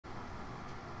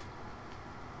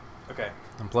Okay.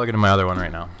 I'm plugging in my other one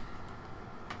right now.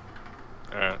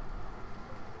 Alright.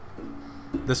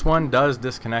 This one does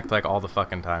disconnect like all the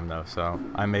fucking time though, so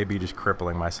I may be just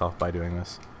crippling myself by doing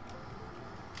this.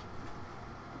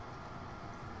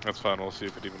 That's fine, we'll see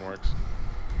if it even works.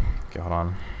 Okay, hold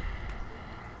on.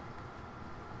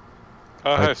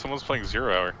 Oh, hey, someone's playing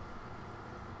 0 Hour.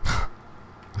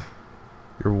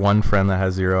 Your one friend that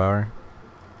has 0 hour?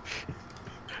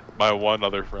 My one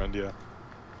other friend, yeah.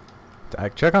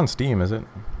 Check on Steam, is it?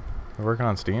 We're working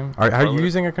on Steam? Are you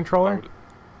using a controller?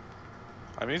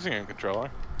 I'm using a controller.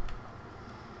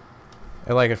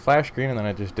 It flashed green and then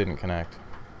it just didn't connect.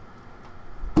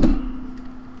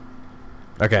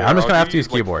 Okay, Yeah, I'm just gonna have to use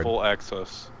like keyboard. full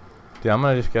access. Yeah, I'm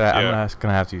gonna just get. I'm Yeah.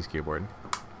 gonna have to use keyboard.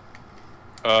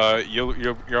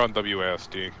 You're on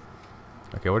WASD.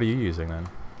 Okay, what are you using then?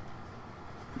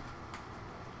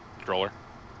 Controller.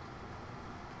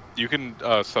 You can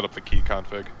set up the key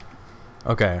config.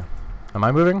 Okay, am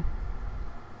I moving?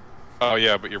 Oh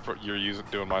yeah, but you're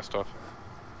doing my stuff.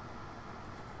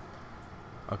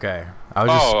 Okay, I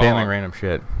was just spamming random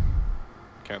shit.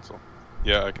 Cancel.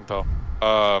 Yeah, I can tell.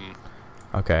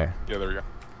 Okay. Yeah, there we go.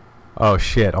 Oh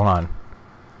shit, hold on.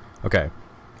 Okay.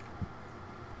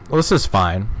 Well, this is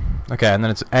fine. Okay, and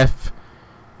then it's F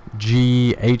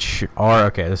G H R.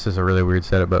 Okay, this is a really weird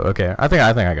setup, but okay. I think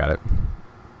I got it.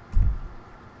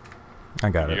 I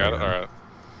got it. You got it? Alright.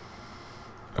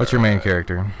 What's your main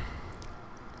character?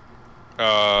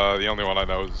 The only one I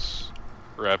know is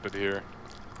Rapid here.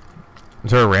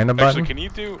 Is there a random button? Actually, can you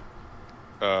do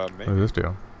maybe? What does this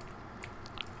do?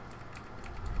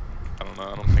 I don't know,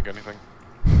 I don't think anything.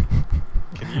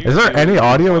 Is there any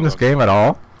audio in this game at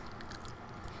all?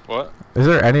 What? Is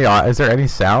there any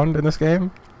sound in this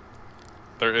game?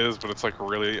 There is, but it's like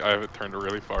really, I have it turned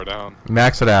really far down.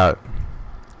 Max it out.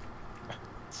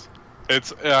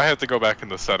 I have to go back in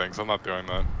the settings, I'm not doing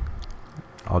that.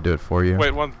 I'll do it for you.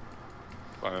 Wait, one.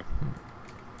 Fine.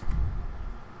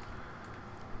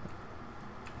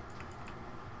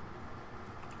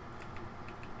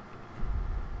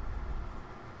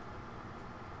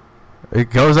 It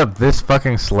goes up this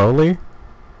fucking slowly?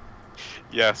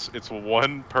 Yes, it's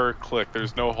 1 per click,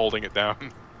 there's no holding it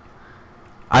down.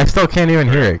 I still can't even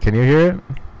hear it. Can you hear it?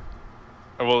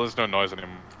 Oh, well, there's no noise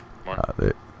anymore.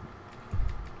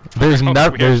 There's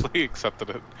nothing. We actually accepted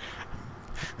it.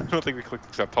 I don't think we clicked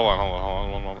accept. Hold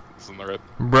on, 1 moment. This isn't the right.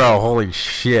 Bro, holy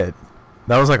shit.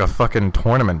 That was like a fucking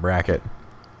tournament bracket.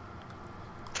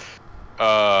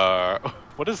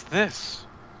 What is this?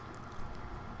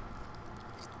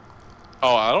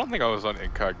 Oh, I don't think I was on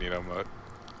incognito mode.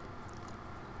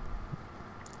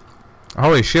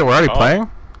 Holy shit, we're already playing?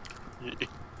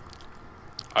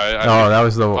 Oh, that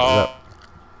was the...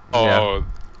 yeah.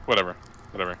 Whatever.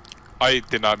 I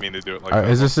did not mean to do it like that.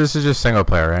 This is just single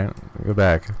player, right? Go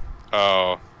back.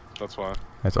 Oh, that's why.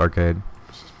 That's arcade.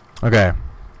 Okay.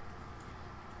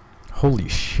 Holy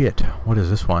shit. What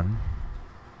is this one?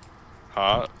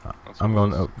 I'm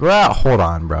going... hold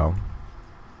on, bro.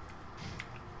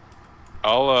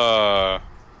 Oh,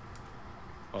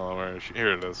 where is she?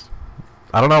 Here it is.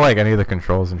 I don't know, like, any of the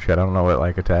controls and shit. I don't know what,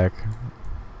 like, attack...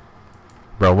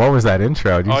 Bro, what was that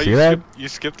intro? Did you see that? You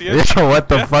skipped the intro? Yeah, what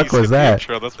the fuck was that?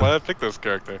 Intro. That's why I picked this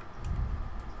character.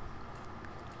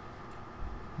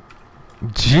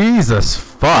 Jesus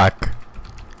fuck.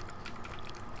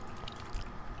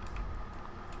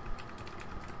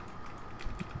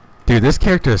 Dude, this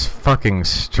character is fucking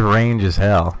strange as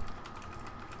hell.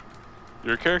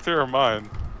 Your character or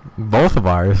mine? Both of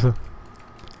ours. Oh,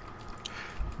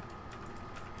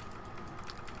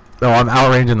 I'm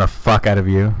outranging the fuck out of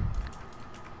you.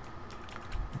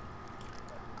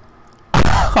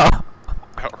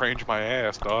 Outrange my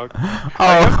ass, dog. Oh,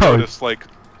 I have noticed, like,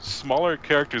 smaller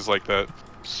characters like that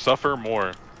suffer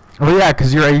more. Well, yeah,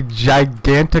 because you're a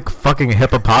gigantic fucking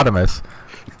hippopotamus.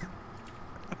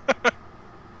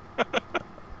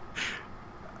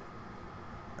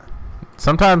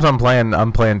 Sometimes I'm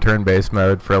playing turn-based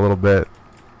mode for a little bit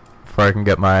before I can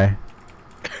get my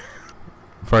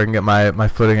my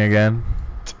footing again.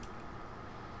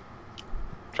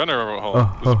 I'm trying to remember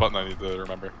what there's a button I need to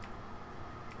remember.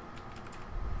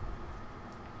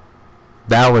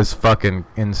 That was fucking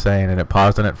insane, and it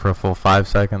paused on it for a full 5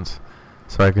 seconds,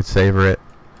 so I could savor it.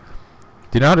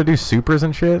 Do you know how to do supers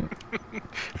and shit?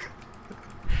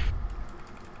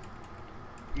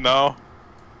 No.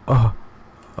 Oh.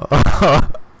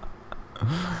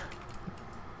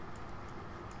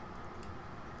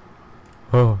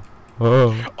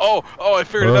 Oh, I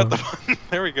figured out the button.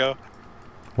 There we go.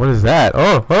 What is that?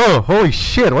 Oh, holy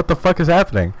shit, what the fuck is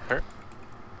happening?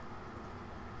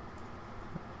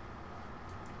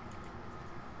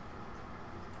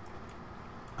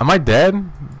 Am I dead?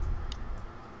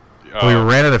 We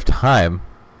ran out of time.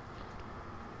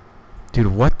 Dude,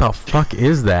 what the fuck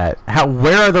is that?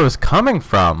 Where are those coming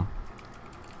from?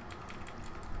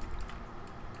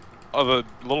 Oh, the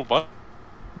little bunny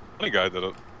guy did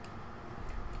it.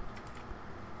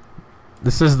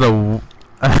 This is the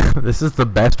this is the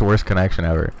best worst connection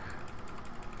ever.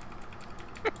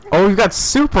 Oh, we've got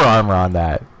super armor on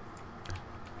that.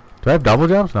 Do I have double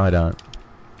jumps? No, I don't.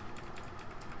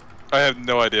 I have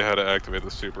no idea how to activate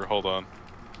the super. Hold on.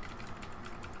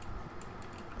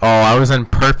 Oh, I was in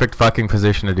perfect fucking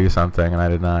position to do something, and I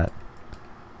did not.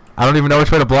 I don't even know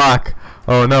which way to block.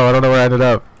 Oh no, I don't know where I ended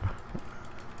up.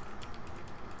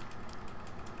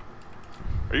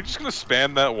 Are you just gonna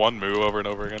spam that one move over and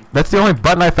over again? That's the only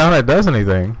button I found that does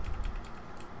anything.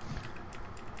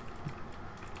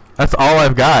 That's all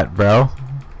I've got, bro.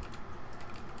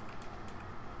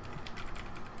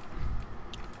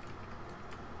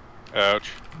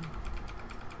 Ouch.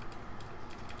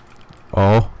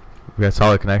 Oh, we got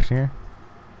solid connection here.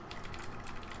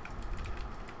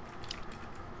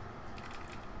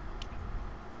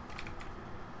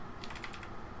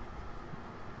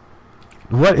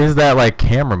 What is that like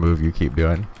camera move you keep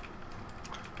doing?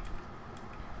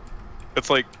 It's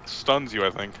like stuns you, I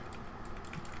think.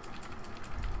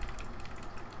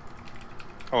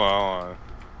 Hold on.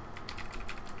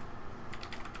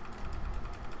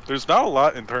 There's not a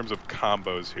lot in terms of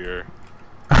combos here.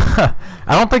 I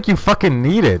don't think you fucking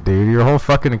need it, dude. Your whole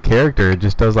fucking character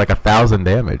just does like 1,000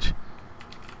 damage.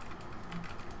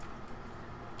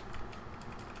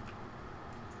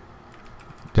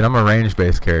 Dude, I'm a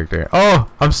range-based character. Oh,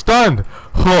 I'm stunned!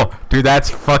 Oh, dude, that's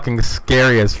fucking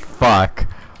scary as fuck.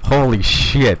 Holy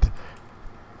shit.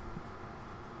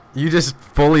 You just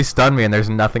fully stunned me and there's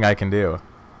nothing I can do.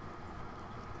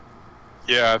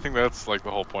 Yeah, I think that's like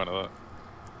the whole point of that.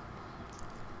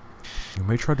 You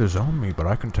may try to zone me, but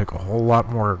I can take a whole lot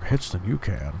more hits than you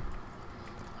can.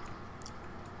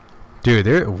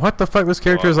 Dude, what the fuck? This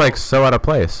character is like so out of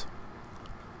place.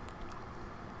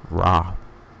 Raw.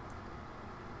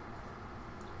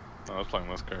 I was playing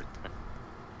this character.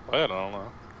 I don't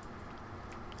know.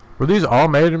 Were these all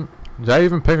made? Did I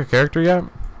even pick a character yet?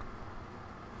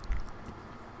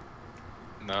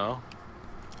 No.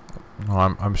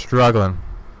 No, I'm struggling.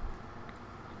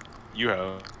 You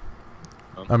have.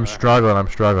 I'm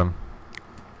struggling.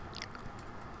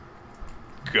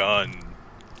 Gun.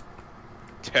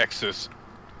 Texas.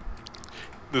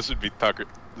 This would be Tucker.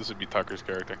 This would be Tucker's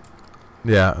character.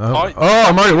 Yeah. Oh,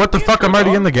 I'm already. What the fuck? I'm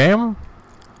already in the game.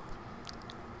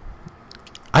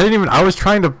 I didn't even. I was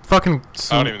trying to fucking.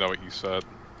 I don't even know what you said.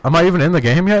 Am I even in the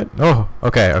game yet? Oh,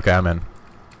 okay, I'm in.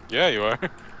 Yeah, you are.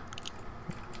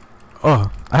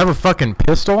 Oh, I have a fucking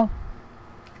pistol?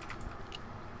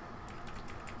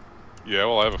 Yeah,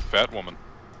 well, I have a fat woman.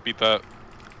 Beat that.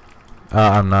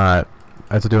 I'm not.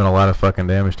 That's doing a lot of fucking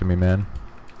damage to me, man.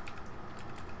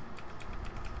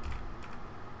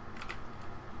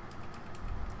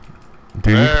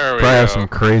 Dude, you probably have some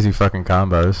crazy fucking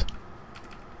combos.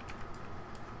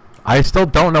 I still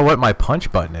don't know what my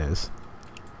punch button is.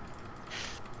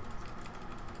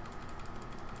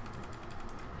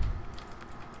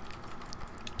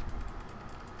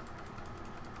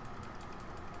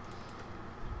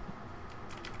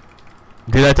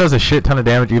 Dude, that does a shit ton of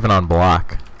damage even on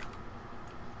block.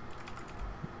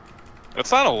 That's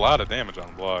not a lot of damage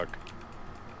on block.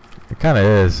 It kind of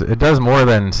is. It does more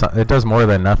than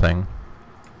nothing.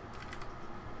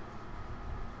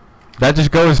 That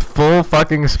just goes full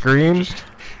fucking screen.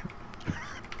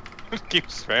 Keep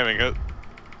spamming it.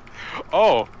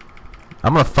 Oh.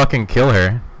 I'm gonna fucking kill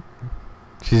her.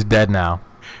 She's dead now.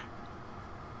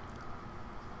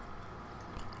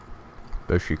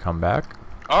 Does she come back?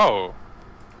 Oh.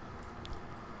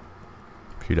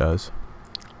 She does.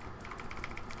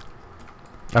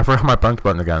 I forgot my punch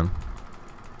button again.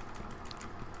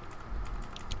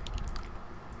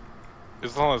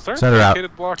 Is there a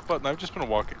dedicated block button? I've just been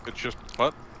walking. It's just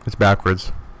what? It's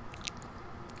backwards.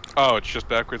 Oh, it's just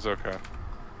backwards. Okay.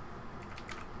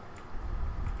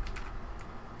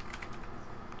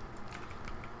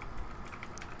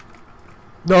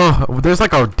 No, there's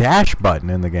like a dash button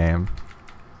in the game.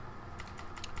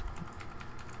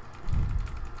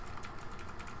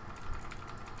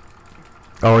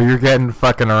 Oh, you're getting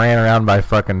fucking ran around by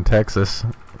fucking Texas.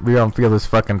 We don't feel this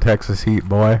fucking Texas heat,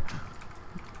 boy.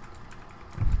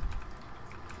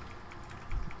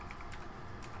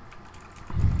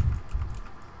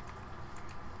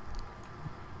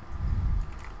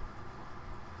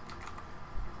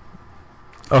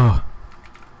 Oh.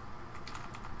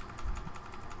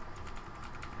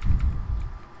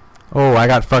 Oh, I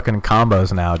got fucking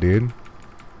combos now, dude.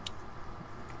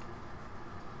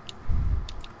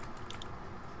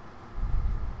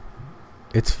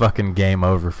 It's fucking game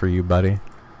over for you, buddy.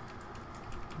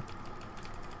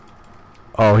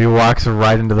 Oh, he walks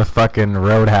right into the fucking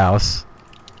roadhouse.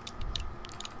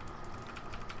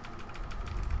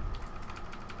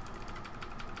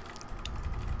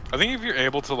 I think if you're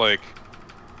able to like,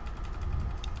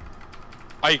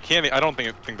 I don't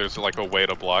think there's like a way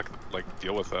to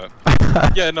deal with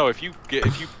that. Yeah, no. If you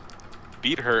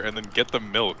beat her and then get the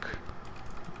milk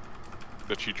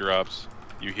that she drops,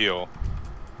 you heal.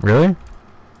 Really?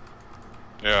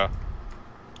 Yeah.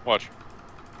 Watch.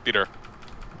 Beat her.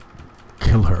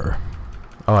 Kill her.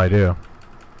 Oh, I do.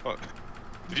 What?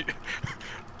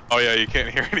 Oh yeah, you can't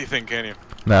hear anything, can you?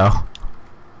 No.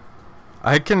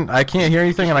 I can't hear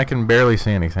anything and I can barely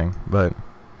see anything, but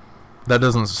that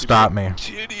doesn't stop me.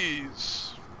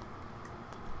 Titties.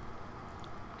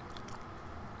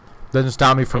 Doesn't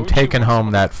stop me from taking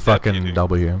home that fucking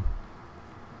W.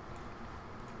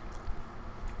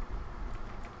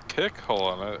 Kick? Hold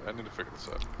on, I need to figure this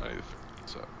out.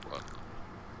 Hold on.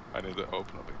 I need to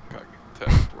open up a cocky tab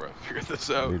before I figure this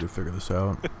out. I need to figure this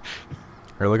out.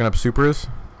 Are you looking up supers?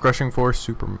 Crushing force,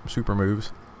 super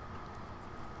moves.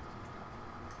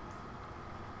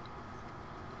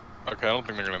 Okay, I don't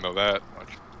think they're gonna know that much.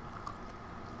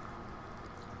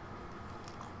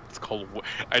 It's called.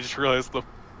 I just realized the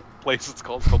place it's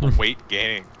called is called Weight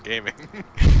Gaming.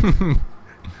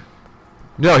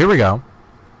 Yo, here we go.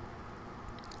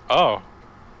 Oh,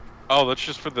 that's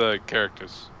just for the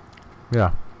characters.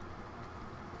 Yeah.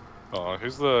 Oh,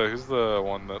 who's the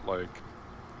one that like?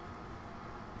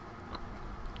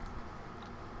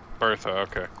 Bertha.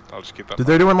 Okay, I'll just keep that. Dude,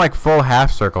 they're doing like full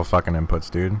half circle fucking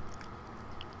inputs, dude.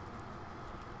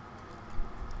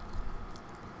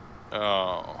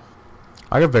 Oh.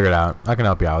 I can figure it out. I can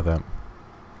help you out with it.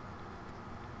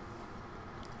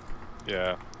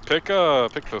 Yeah. Pick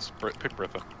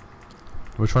Bertha.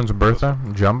 Which one's Bertha?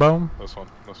 Jumbo? This one.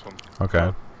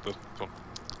 Okay. This one.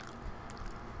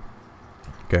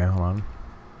 Okay, hold on.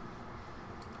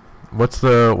 What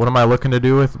am I looking to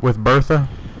do with Bertha?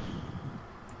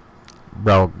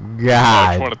 Bro, I God.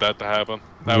 just wanted that to happen.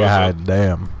 That God was it.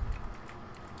 damn.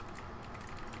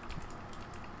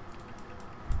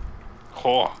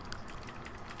 Oh.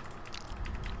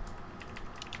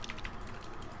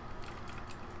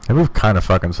 That move kind of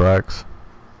fucking sucks.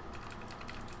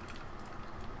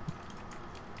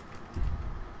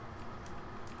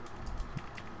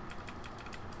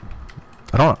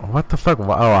 I don't. What the fuck? Oh,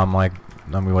 I'm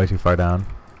way too far down.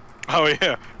 Oh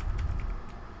yeah.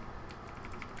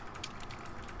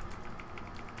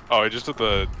 Oh, I just did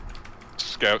the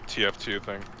Scout TF2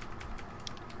 thing.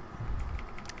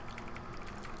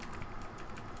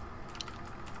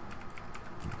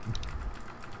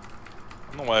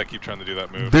 I don't know why I keep trying to do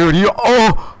that move. Dude, you.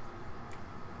 Oh!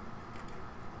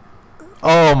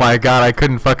 Oh my god, I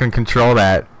couldn't fucking control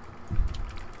that.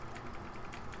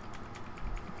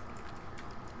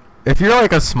 If you're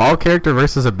like a small character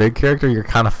versus a big character, you're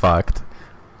kind of fucked.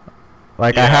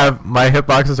 Like, Yeah. my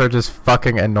hitboxes are just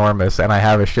fucking enormous, and I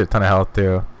have a shit ton of health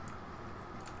too.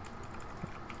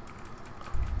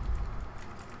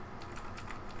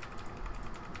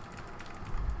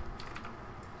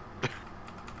 I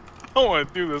don't want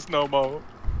to do this no more.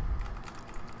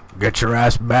 Get your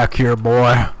ass back here,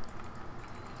 boy.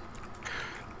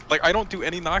 Like, I don't do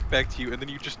any knockback to you, and then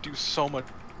you just do so much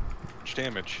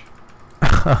damage.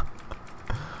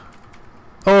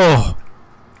 Oh.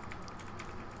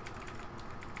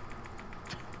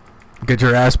 Get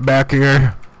your ass back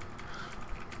here.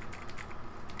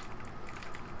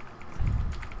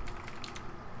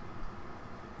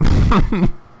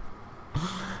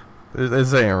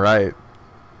 This ain't right.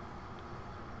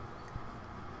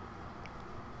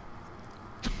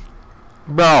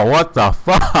 Bro, what the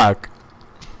fuck?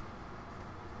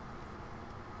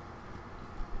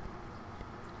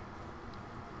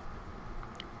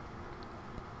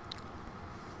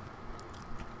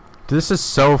 This is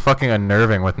so fucking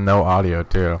unnerving with no audio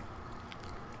too.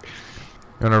 You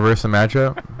wanna reverse the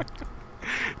matchup?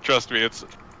 Trust me, it's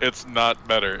not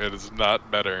better. It is not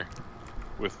better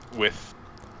with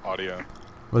audio.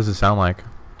 What does it sound like?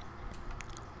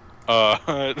 Whoa!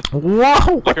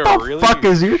 What Like the really fuck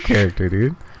is your character,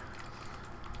 dude?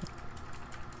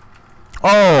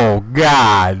 Oh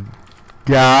god.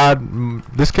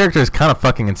 This character is kind of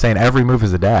fucking insane. Every move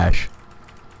is a dash.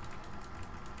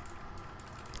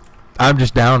 I'm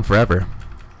just down forever.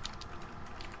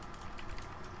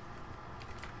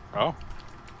 Oh.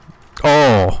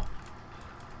 Oh.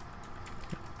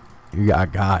 You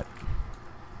got.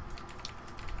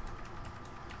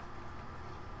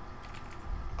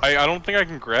 I don't think I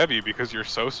can grab you because you're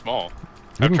so small.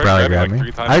 You I've can tried probably grabbing, grab like, me.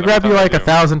 3 times, I and grabbed you every like time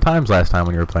I 1,000 times last time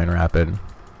when you were playing Rapid.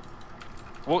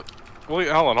 Well, hold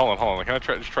on. Can I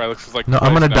just try this? Is like No,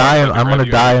 I'm gonna twice now, die. and I'm grab gonna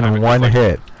you die every time, in it's one like,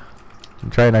 hit.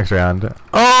 Try it next round.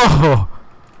 Oh!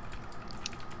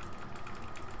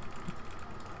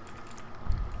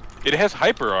 It has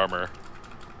hyper armor.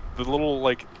 The little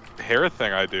like hair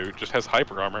thing I do just has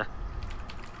hyper armor.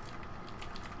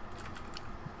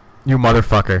 You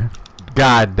motherfucker.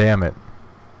 God damn it.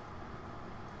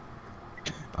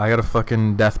 I got a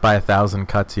fucking death by 1,000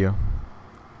 cuts you.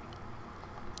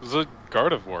 This is a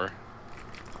Gardevoir.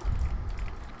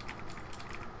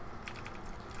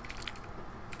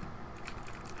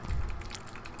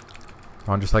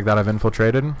 Oh, just like that I've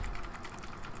infiltrated.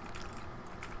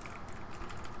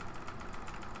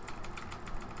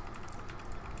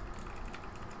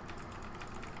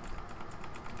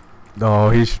 Oh,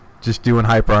 he's just doing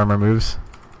hyper armor moves.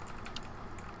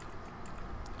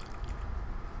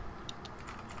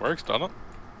 Works, done it.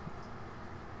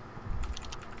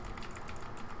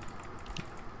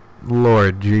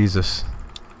 Lord Jesus.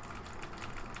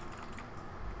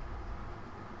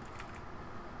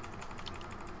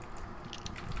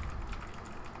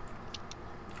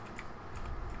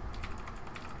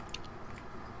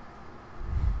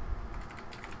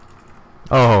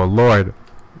 Oh, Lord.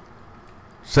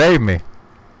 Save me.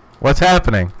 What's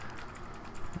happening?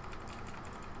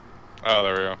 Oh,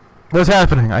 there we go. What's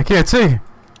happening? I can't see.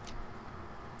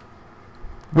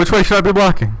 Which way should I be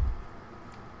blocking?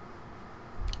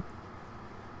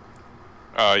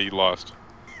 Oh, you lost.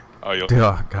 Oh, you.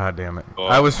 Oh, God damn it. Oh,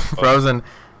 I was oh. frozen.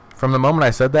 From the moment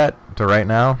I said that to right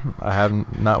now, I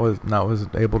have not was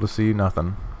able to see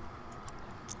nothing.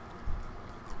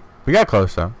 We got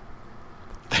close though.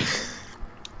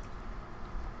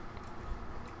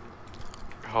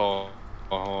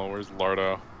 Oh, where's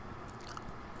Lardo?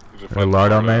 Or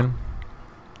Lardo main.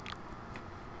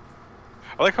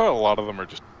 I like how a lot of them are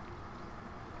just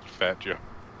fat Joe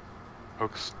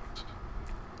hooks.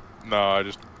 No, I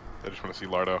just want to see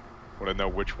Lardo. I want to know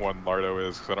which one Lardo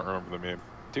is because I don't remember the name.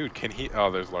 Dude, can he? Oh,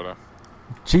 there's Lardo.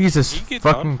 Jesus Can he get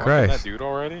fucking done fucking Christ! that dude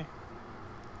already?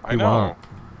 I He know. won't.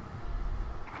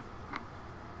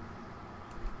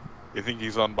 You think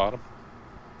he's on bottom?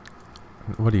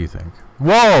 What do you think?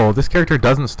 Whoa! This character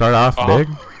doesn't start off big.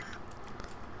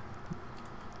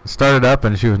 It started up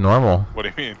and she was normal. What do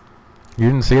you mean? You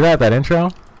didn't see that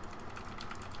intro?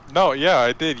 No, yeah,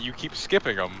 I did. You keep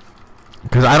skipping them.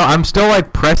 Because I'm still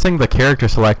like pressing the character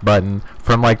select button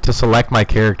from like to select my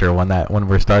character when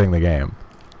we're starting the game.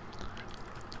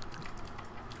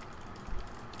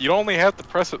 You only have to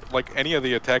press it like any of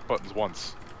the attack buttons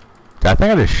once. I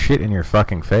think I just shit in your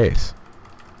fucking face.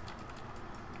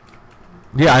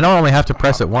 Yeah, I don't only have to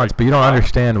press it once, but you don't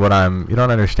understand what I'm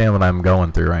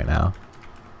going through right now.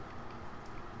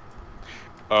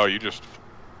 Oh, you just.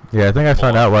 Yeah, I think I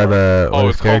found out why why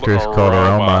this character is called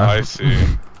Aroma. I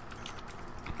see.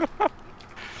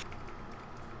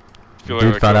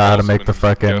 Dude found out how to make the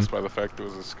fucking. Guessed by the fact it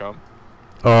was a scum.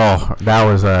 Oh, that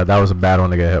was a bad one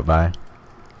to get hit by.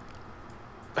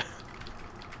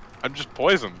 I'm just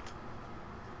poisoned.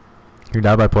 You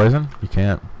died by poison? You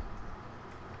can't.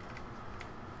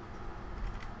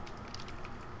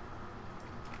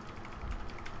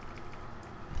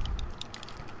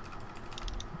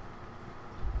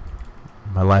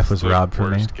 My life was robbed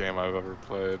from me. Worst game I've ever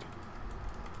played.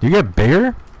 Do you get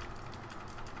bigger?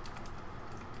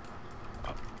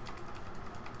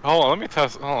 Hold on, let me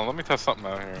test. Hold on, let me test something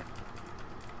out here.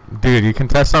 Dude, you can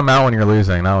test something out when you're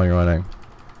losing, not when you're winning.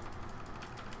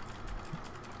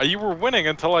 You were winning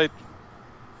until I.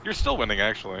 You're still winning,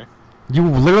 actually. You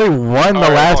literally won the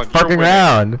Alright, last hold on, you're fucking winning.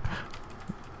 round.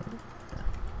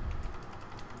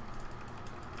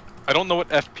 I don't know what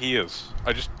FP is.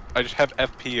 I just have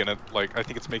FP and it like I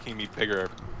think it's making me bigger.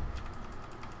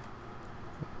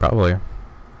 Probably.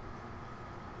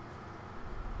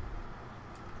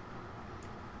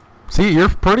 See, you're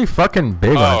pretty fucking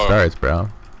big when it starts, bro.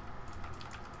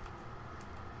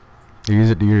 You use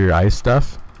it to do your ice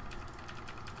stuff?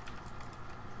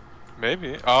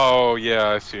 Maybe. Oh yeah,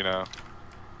 I see now.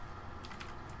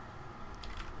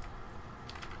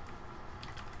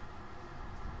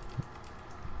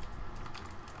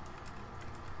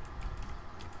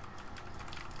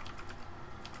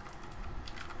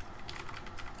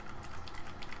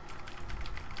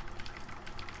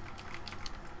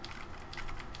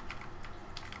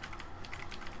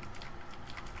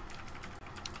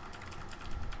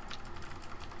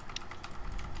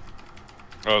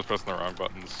 Oh, I was pressing the wrong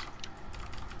buttons.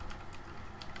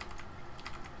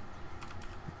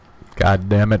 God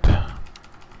damn it.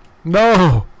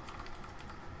 No!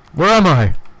 Where am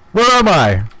I? Where am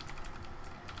I?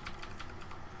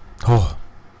 Oh.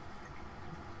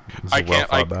 This is I a can't.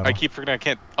 well-fought battle. I keep forgetting I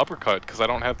can't uppercut because I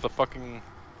don't have the fucking.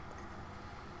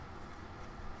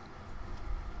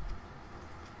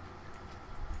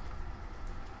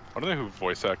 I don't know who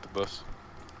voice acted this.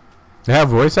 They have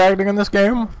voice acting in this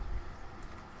game?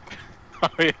 Oh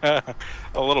yeah,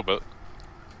 a little bit.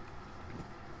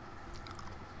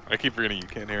 I keep forgetting you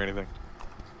can't hear anything.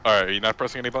 Alright, are you not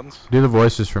pressing any buttons? Do the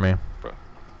voices for me.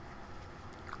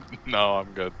 No,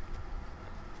 I'm good.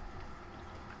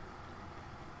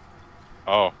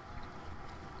 Oh.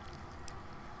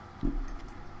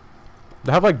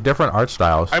 They have like different art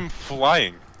styles. I'm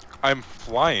flying. I'm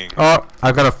flying. Oh,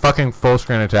 I've got a fucking full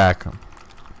screen attack.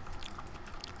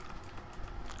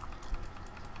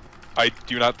 I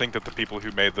do not think that the people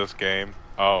who made this game...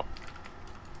 Oh.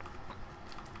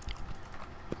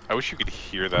 I wish you could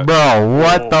hear that. Bro,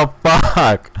 what the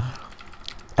fuck?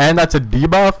 And that's a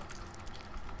debuff?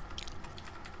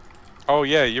 Oh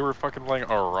yeah, you were fucking playing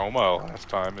Aroma last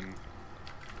time and...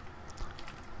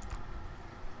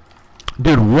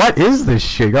 Dude, what is this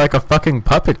shit? You're like a fucking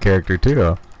puppet character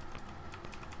too.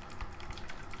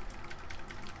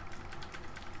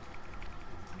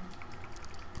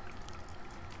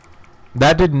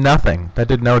 That did nothing. That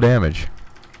did no damage.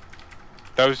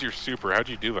 That was your super. How'd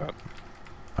you do that?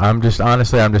 I'm just,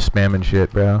 honestly, I'm just spamming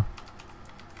shit, bro.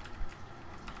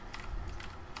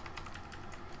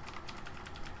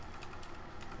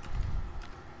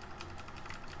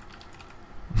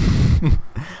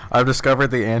 I've discovered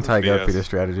the anti-Gutfeeder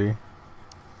strategy.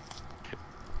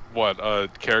 What, a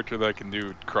character that can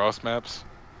do cross maps?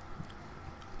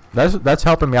 That's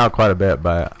helping me out quite a bit,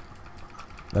 but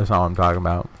that's not what I'm talking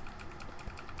about.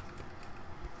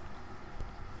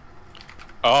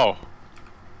 Oh.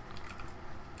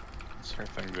 What's her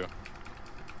thing do?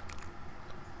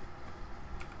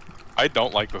 I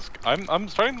don't like this. I'm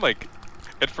starting to like...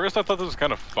 At first I thought this was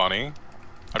kind of funny.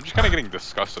 I'm just kind of getting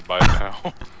disgusted by it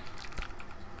now.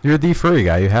 You're the furry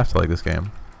guy. You have to like this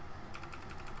game.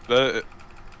 I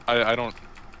don't...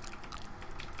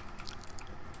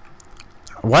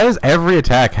 Why does every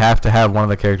attack have to have one of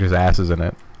the characters' asses in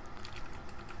it?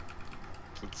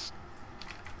 It's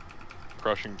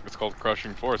crushing. It's called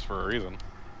Crushing Force for a reason.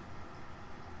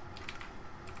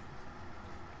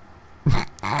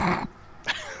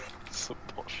 Some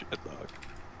bullshit, dog.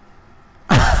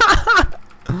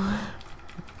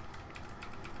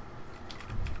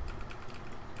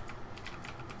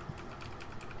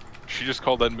 She just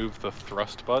called that move the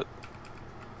thrust butt.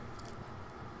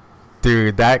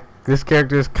 Dude, this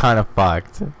character is kind of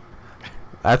fucked.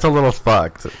 That's a little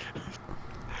fucked.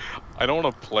 I don't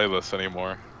want to play this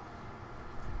anymore.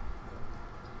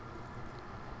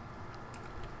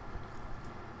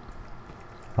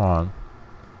 Hold on.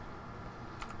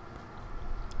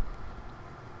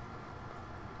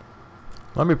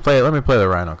 Let me play the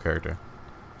Rhino character.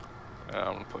 Yeah, I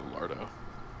want to play Lardo.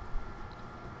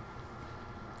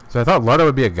 So I thought Lardo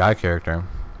would be a guy character.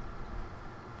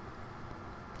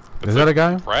 Is that a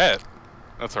guy? Rat.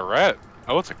 That's a rat.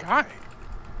 Oh, it's a guy.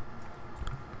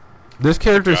 This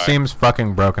character Guy. seems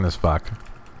fucking broken as fuck.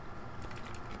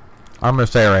 I'm gonna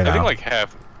say it right now. I think like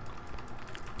half.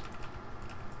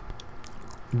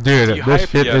 Dude, this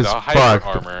shit is the hyper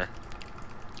fucked. armor.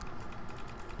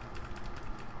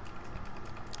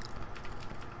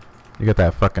 You got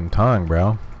that fucking tongue,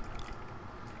 bro.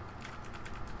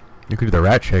 You could do the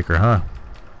rat shaker, huh?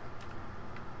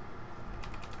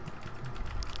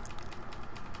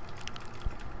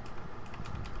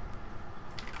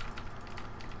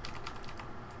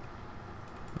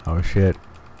 Oh shit.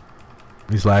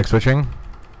 He's lag switching.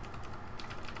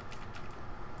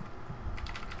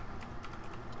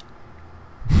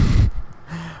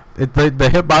 The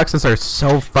hitboxes are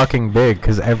so fucking big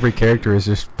because every character is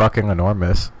just fucking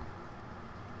enormous.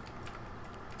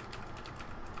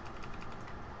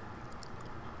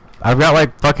 I've got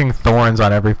like fucking thorns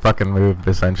on every fucking move,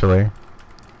 essentially.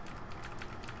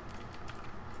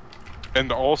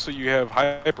 And also you have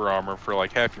hyper armor for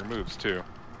like half your moves too.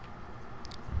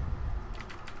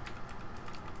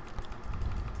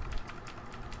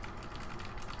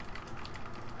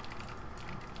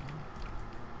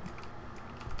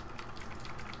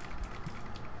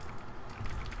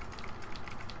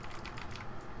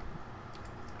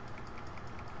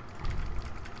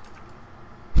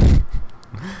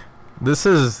 This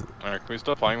is... Alright, can we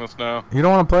stop playing this now? You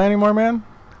don't want to play anymore, man?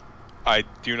 I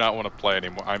do not want to play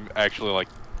anymore. I'm actually like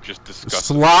just disgusted.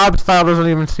 Slob style doesn't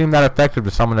even seem that effective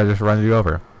to someone that just runs you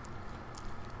over.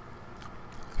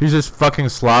 He's just fucking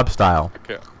slob style.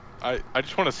 Okay, I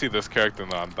just want to see this character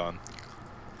and then I'm done.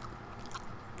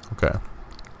 Okay.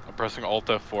 I'm pressing Alt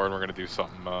F4 and we're gonna do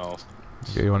something else.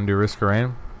 Okay, you want to do Risk of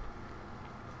Rain?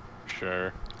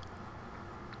 Sure.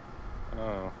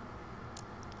 Oh.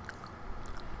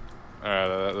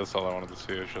 Alright, that's all I wanted to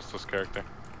see, is just this character.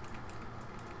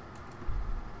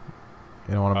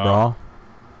 You don't want to brawl?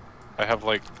 I have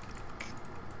like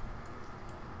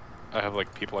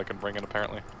people I can bring in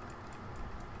apparently.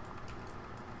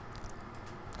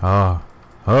 Oh.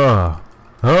 Oh.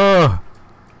 Oh.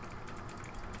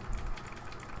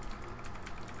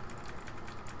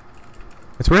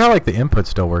 It's weird how like the inputs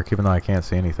still work even though I can't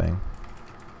see anything.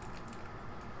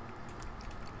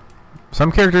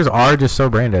 Some characters are just so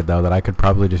brain dead though that I could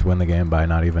probably just win the game by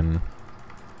not even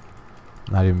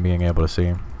being able to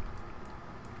see.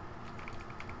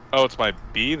 Oh, it's my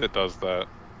B that does that.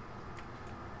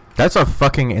 That's a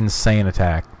fucking insane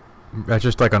attack. That's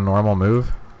just like a normal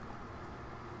move.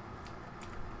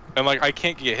 And like I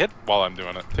can't get hit while I'm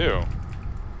doing it too.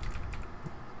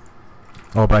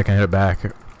 Oh, but I can hit it back.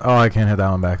 Oh, I can't hit that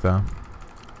one back though.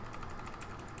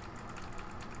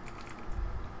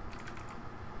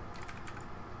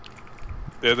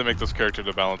 They had to make this character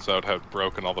to balance out how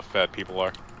broken all the fat people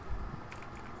are.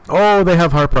 Oh, they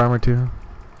have harp armor too.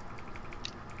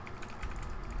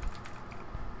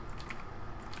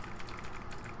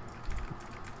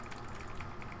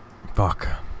 Fuck.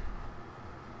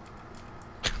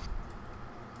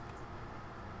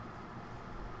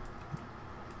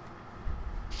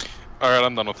 Alright,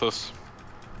 I'm done with this.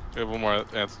 We have one more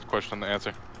question to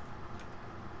answer.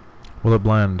 Will it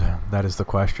blend? That is the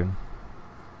question.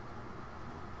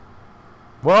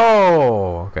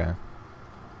 Whoa! Okay.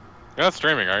 You're not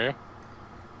streaming, are you?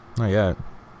 Not yet.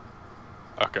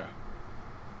 Okay.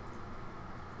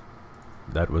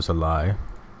 That was a lie.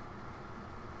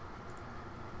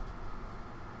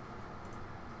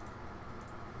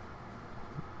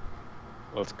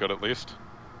 Well, that's good at least.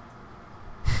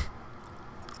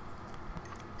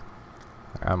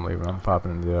 I'm leaving. I'm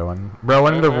popping into the other one. Bro,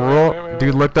 went into wait, rule. wait,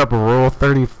 Dude looked up rule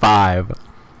 35.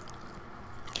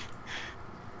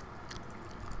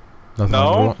 Nothing No?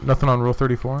 on nothing on rule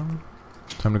 34.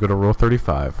 Time to go to rule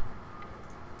 35.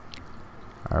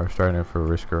 Alright, we're starting it for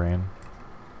Risk-A-Rain.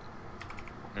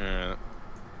 Yeah.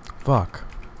 Fuck.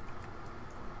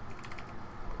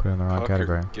 Put it in the wrong Cucker,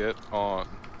 category. get on.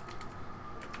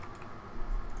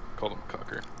 Called him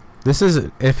Cucker. This is,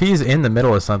 if he's in the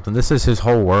middle of something, this is his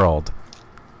whole world.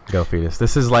 Go Fetus.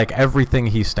 This is like everything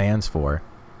he stands for.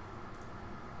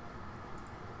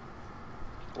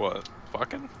 What?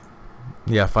 Fucking?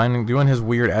 Yeah, doing his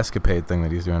weird escapade thing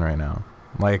that he's doing right now.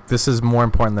 Like, this is more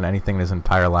important than anything in his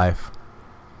entire life.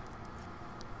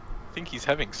 I think he's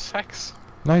having sex.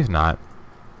 No, he's not.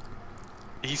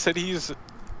 He said he's...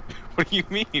 What do you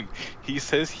mean? He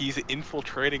says he's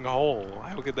infiltrating Hole.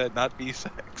 How could that not be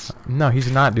sex? No,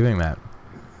 he's not doing that.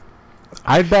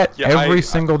 I bet Yeah, every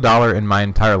single dollar in my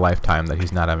entire lifetime that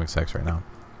he's not having sex right now.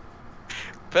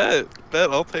 Bet,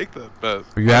 I'll take that bet.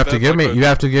 But you have to give me, you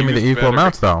have to give me the used equal battery.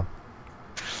 amounts though.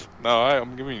 No,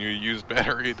 I'm giving you a used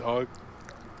battery, dog.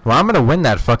 Well, I'm gonna win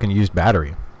that fucking used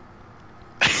battery.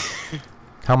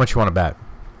 How much you want to bet?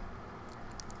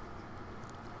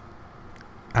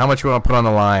 How much you want to put on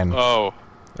the line? Oh.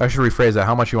 I should rephrase that.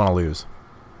 How much you want to lose?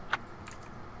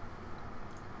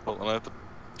 Hold on, I have to...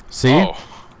 See? Oh.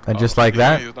 And just like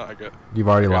that, He's not good. you've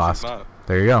already I guess lost. he's not.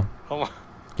 There you go. Hold on.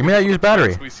 Give me that used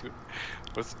battery.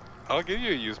 I'll give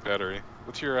you a used battery.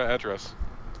 What's your address?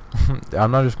 I'm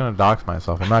not just gonna dox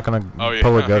myself. I'm not gonna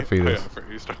pull a gut fetus. Oh,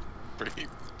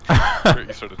 yeah,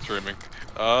 you started streaming.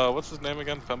 What's his name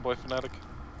again? Femboy Fanatic?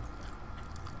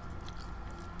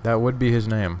 That would be his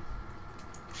name.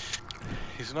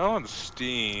 He's not on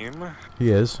Steam.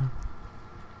 He is.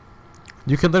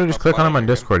 You can literally just Not click on him on playing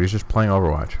again. Discord. He's just playing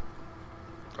Overwatch.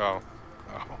 Oh.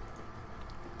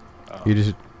 You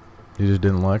just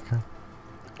didn't look.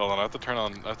 Hold on, I have to turn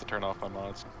off my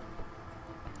mods.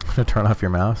 Turn off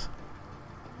your mouse.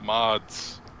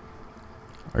 Mods.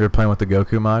 Or you're playing with the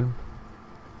Goku mod.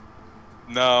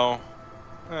 No.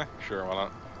 Sure, why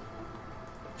not?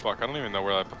 Fuck, I don't even know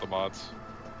where I put the mods.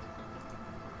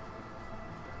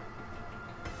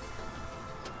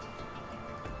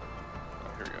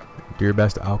 Oh, here we go. Do your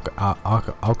best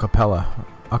acapella.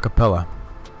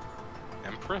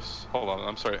 Empress? Hold on,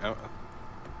 I'm sorry.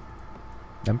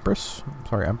 Empress?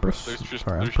 Sorry, Empress. There's just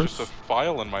Sorry, there's Empress. just a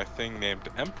file in my thing named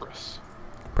Empress.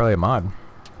 Probably a mod.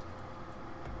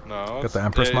 No, Got it's, the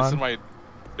Empress it's mod?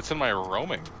 it's in my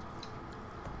roaming.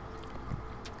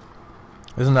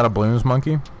 Isn't that a balloons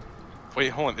monkey? Wait,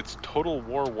 hold on. It's Total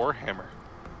War Warhammer.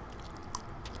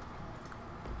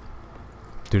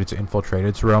 Dude, it's infiltrated.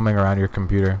 It's roaming around your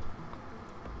computer.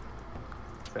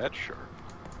 That sure.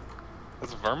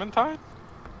 That's Vermintide?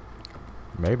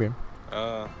 Maybe.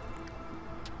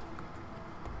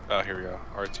 Oh, here we go.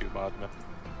 R2 mod man.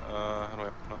 How do I?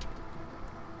 No.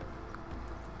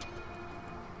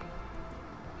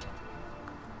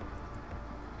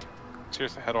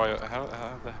 Seriously, how do I? How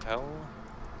the hell?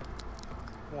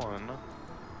 One.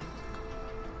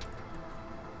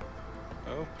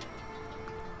 Oh.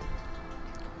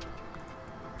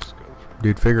 Just go for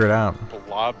Dude, figure it out.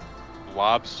 blob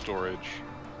storage.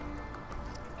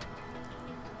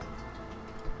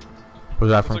 Was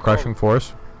that What's from it Crushing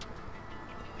Force?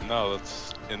 No,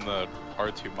 that's in the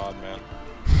R2 mod man.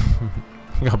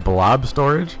 You got blob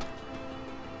storage?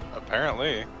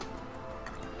 Apparently.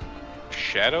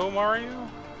 Shadow Mario?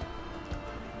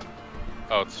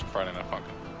 Oh, it's Friday Night Funkin'.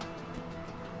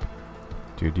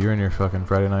 Dude, you're in your fucking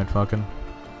Friday Night Funkin'.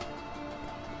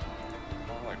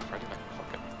 I like Friday Night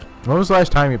Funkin'. When was the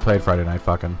last time you played Friday Night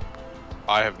Funkin'?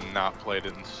 I have not played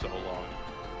it in so long.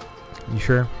 You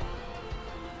sure?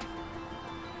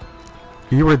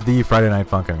 You were the Friday Night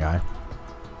Funkin' guy.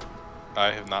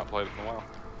 I have not played it in a while.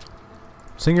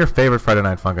 Sing your favorite Friday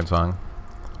Night Funkin' song.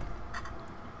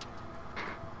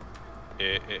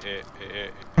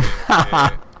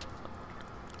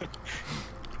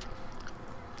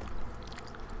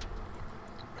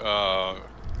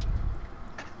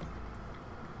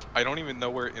 I don't even know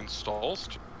where it installs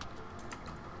to.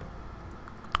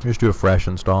 Just do a fresh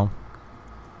install.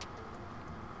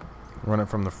 Run it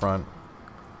from the front.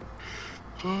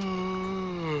 Oh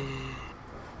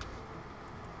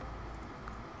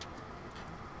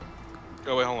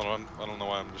wait, hold on. I don't know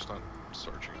why I'm just not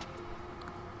searching.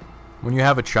 When you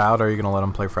have a child, are you gonna let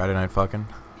him play Friday Night Funkin'?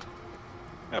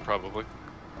 Yeah, probably.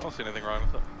 I don't see anything wrong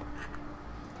with it.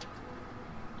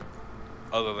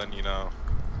 Other than, you know.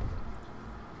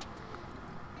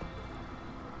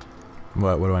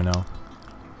 What do I know?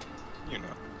 You know.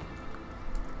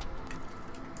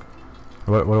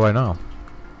 What do I know?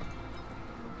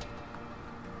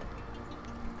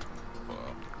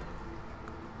 Well,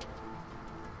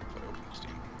 if I open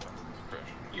Steam, crash.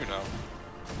 You know.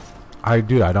 I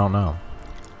don't know.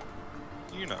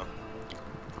 You know.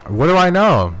 What do I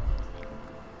know?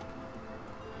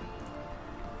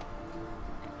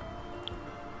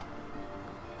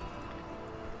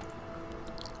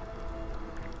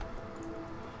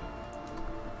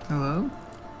 Hello?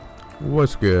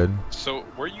 What's good? So,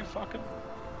 were you fucking?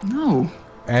 No.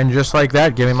 And just like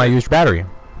that, give me my used battery.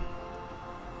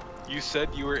 You said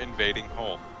you were invading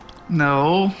home.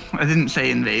 No, I didn't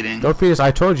say invading. Dophius,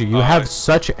 I told you, you have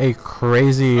such a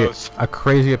crazy, Oh,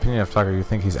 opinion of Tucker. You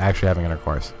think he's actually having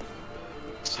intercourse.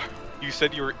 Sorry. You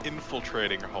said you were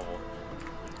infiltrating home.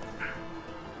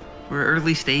 We're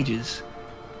early stages.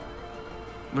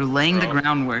 We're laying the Oh.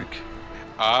 groundwork.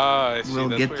 Ah, I see. We'll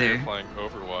That's get why there. you're playing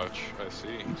Overwatch. I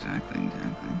see. Exactly.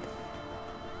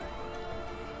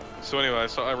 So anyway,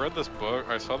 I read this book.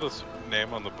 I saw this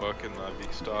name on the book in the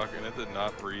V-Stock, and it did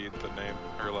not read the name,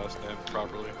 her last name,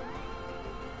 properly.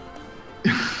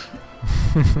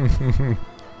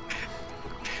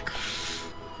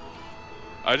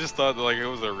 I just thought like it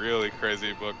was a really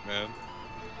crazy book, man.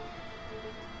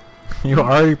 You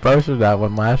already posted that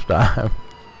one last time.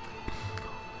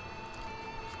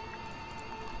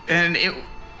 And it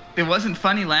wasn't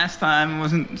funny last time.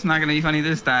 It's not gonna be funny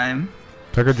this time.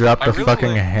 Tucker dropped I the really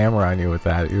fucking like- hammer on you with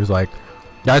that. He was like,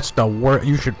 "That's the worst.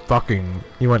 You should fucking."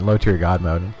 He went low tier god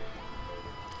mode.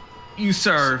 You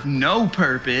serve no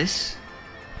purpose.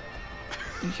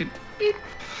 You should. Beep.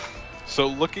 So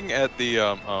looking at the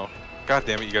oh, god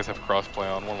damn it, you guys have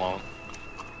crossplay on one long.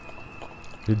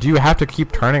 Do you have to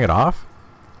keep turning it off?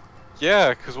 Yeah,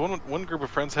 because one group of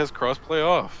friends has crossplay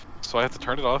off, so I have to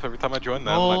turn it off every time I join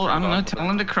them. Well, I don't know. Tell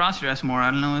them to cross-dress more.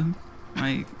 I don't know.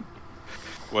 Like.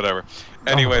 Whatever.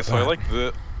 Anyway, my so I God. like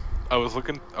I was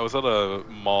at a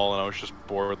mall and I was just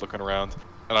bored looking around,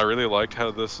 and I really liked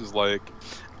how this is like,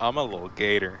 I'm a little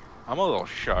gator, I'm a little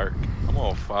shark, I'm a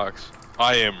little fox,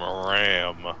 I am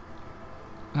Ram.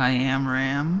 I am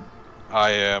Ram.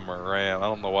 I am a Ram. I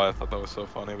don't know why I thought that was so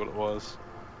funny, but it was.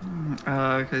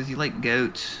 Because you like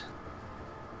goats.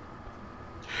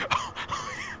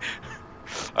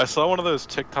 I saw one of those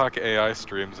TikTok AI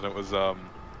streams and it was I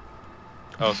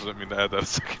also didn't mean to add that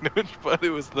second image, but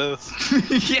it was this.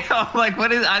 Yeah, I'm like,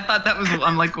 what is? I thought that was.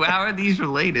 I'm like, how are these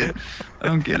related? I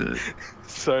don't get it.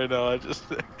 Sorry, no, it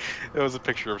was a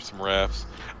picture of some rafts.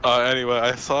 Anyway,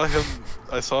 I saw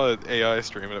an AI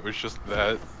stream and it was just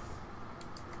that.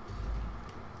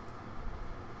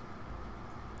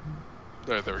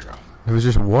 There we go. It was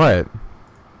just what?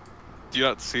 Do you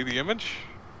not see the image?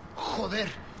 Joder,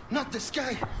 not this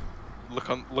guy.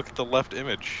 Look at the left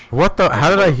image. What the? How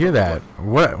did I hear that?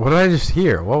 What did I just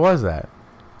hear? What was that?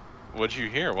 What'd you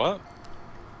hear? What?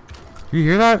 Did you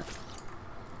hear that?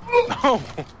 No.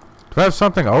 Do I have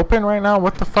something open right now?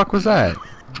 What the fuck was that?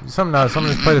 Someone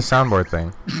just played a soundboard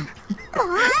thing.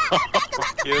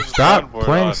 He has a Stop soundboard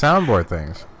playing on. soundboard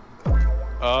things.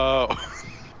 Oh.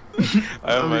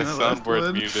 I have Oh, my yeah, last soundboard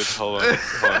one. muted. Hold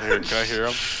on here. Can I hear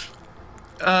him?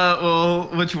 Well,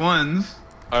 which ones?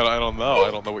 I don't know.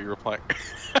 I don't know what you were playing.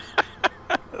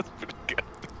 That's pretty good.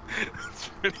 That's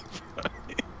pretty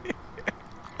funny.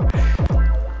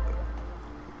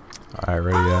 Alright,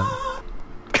 ready yet?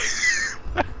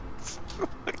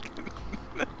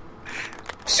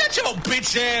 Shut your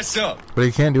bitch ass up! But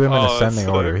he can't do him in Oh, that's ascending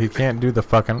so order. He good. can't do the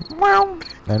fucking wow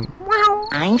and wow.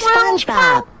 I'm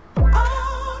SpongeBob.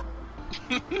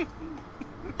 You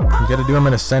gotta do him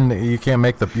in ascending. You can't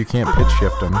make the. You can't pitch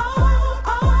shift him.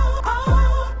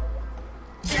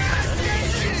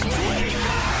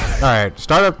 Alright,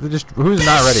 start up. Just who's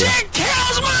not ready?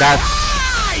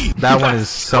 That one is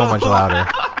so much louder.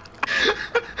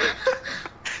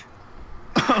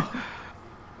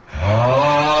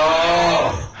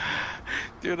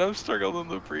 Dude, I'm struggling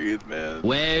to breathe, man.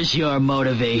 Where's your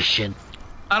motivation?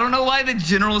 I don't know why the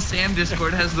General Sam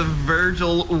Discord has the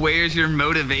Virgil "Where's your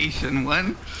motivation"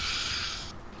 one.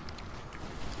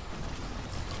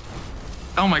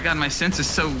 Oh my god, my sense is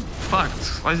so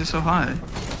fucked. Why is it so high?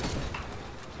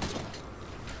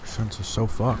 Sense is so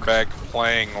fucked. Back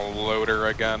playing loader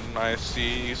again. I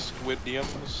see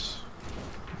squidiums.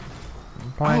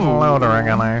 Playing Oh. loader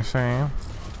again, I see.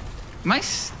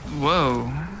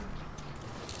 Whoa.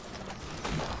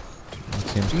 It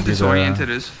seems to I'm be disoriented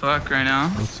as fuck right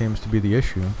now. It seems to be the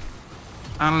issue.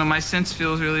 I don't know, my sense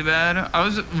feels really bad.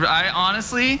 I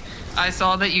honestly, I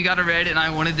saw that you got a red and I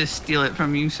wanted to steal it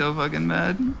from you so fucking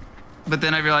bad. But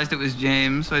then I realized it was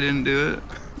James, so I didn't do it.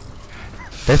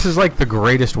 This is like the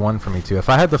greatest one for me too. If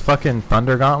I had the fucking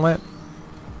Thunder Gauntlet,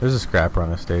 there's a scrapper on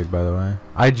this stage, by the way.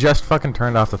 I just fucking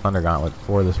turned off the Thunder Gauntlet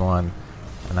for this one,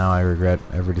 and now I regret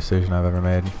every decision I've ever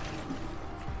made.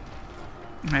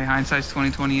 Hey, hindsight's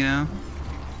 2020, you know.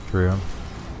 True.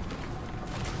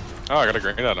 Oh, I got a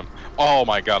grenade at him. Oh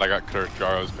my god, I got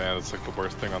Jaro's band. It's like the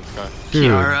worst thing on Sky.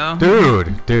 Kiaro. Dude,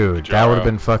 that would have Jaro.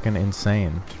 been fucking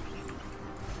insane.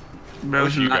 Bro,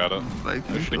 Wish you not got it. like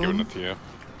I should have given it to you.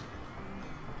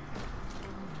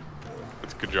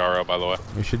 It's Kajaro, by the way.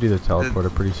 We should do the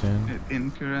teleporter pretty soon.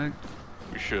 Incorrect.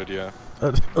 We should, yeah.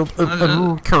 Corrupt.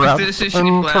 If this is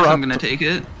shitty blast, I'm gonna take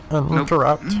it. Nope.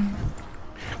 Corrupt.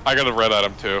 I got a red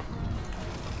item too.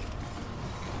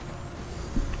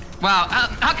 Wow,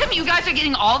 how come you guys are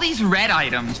getting all these red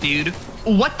items, dude?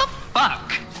 What the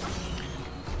fuck?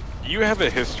 You have a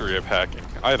history of hacking.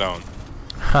 I don't.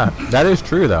 Huh, that is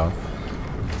true though.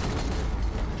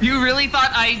 You really thought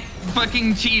I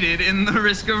fucking cheated in the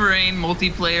Risk of Rain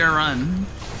multiplayer run?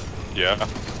 Yeah.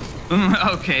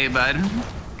 Okay, bud.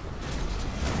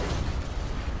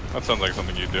 That sounds like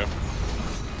something you'd do.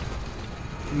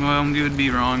 Well, you would be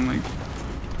wrong, like...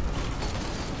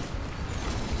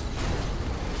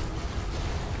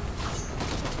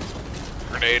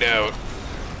 Grenade out.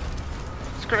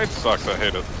 This grenade sucks. I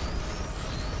hate it.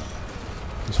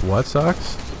 Just what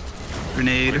sucks?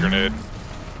 Grenade. The grenade.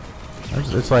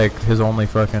 It's like his only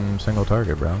fucking single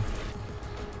target, bro.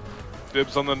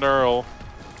 Dibs on the neural.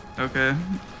 Okay.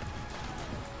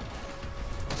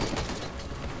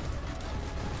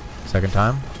 Second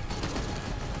time.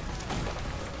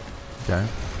 Okay.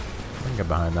 I can get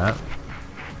behind that.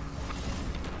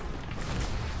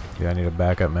 Yeah, I need a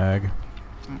backup mag.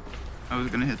 I was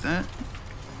gonna hit that.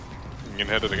 You can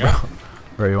hit it again.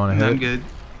 Bro, you want to hit I'm it? good.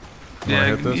 You wanna Yeah,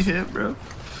 hit give me this? a hit, bro.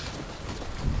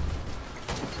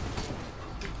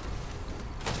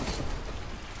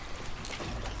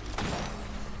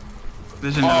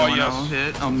 There's another one yes. I'll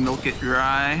hit. I'll milk it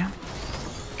dry.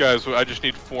 Guys, I just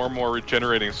need 4 more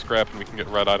regenerating scrap and we can get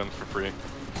red items for free.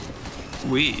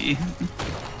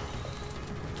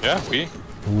 Yeah, we.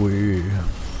 Wee.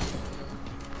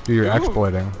 Dude, you're Ooh.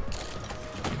 exploiting.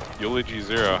 Eulogy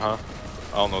 0, huh?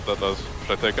 I don't know what that does.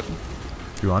 Should I take it?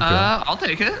 If you want to. I'll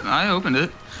take it. I opened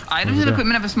it. Items you and do?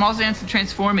 equipment have a small chance to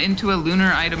transform into a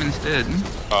lunar item instead.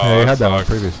 Oh, Yeah, you had that one sucks.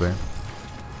 previously.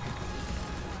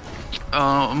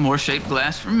 Oh, more shaped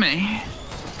glass for me.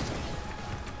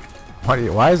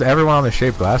 Why is everyone on the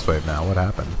shaped glass wave now? What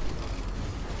happened?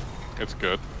 It's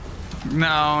good.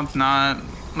 No, it's not.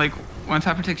 Like,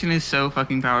 one-shot protection is so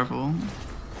fucking powerful.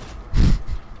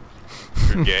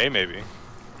 You're gay, maybe.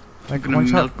 Like, gonna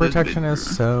one-shot milk this protection bitch, is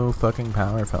bro. so fucking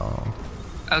powerful.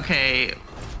 Okay,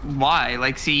 why?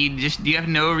 Like, see, you have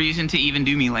no reason to even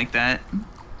do me like that.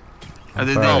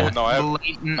 Other sorry. than No, I have-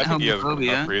 blatant I think he has homophobia.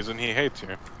 enough reason. He hates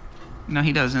you. No,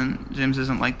 he doesn't. James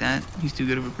isn't like that. He's too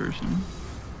good of a person.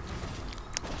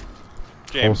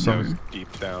 James Wholesome. goes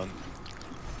deep down.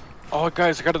 Oh,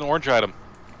 guys, I got an orange item.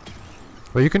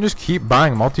 Well, you can just keep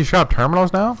buying multi-shop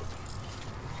terminals now?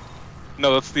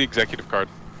 No, that's the executive card.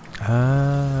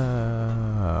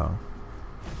 Oh.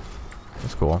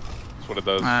 That's cool. That's what it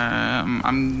does.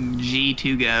 I'm G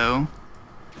to go.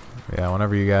 Yeah,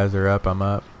 whenever you guys are up, I'm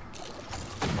up.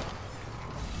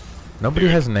 Nobody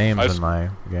Dude, has names I in my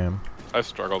game. I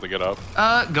struggle to get up.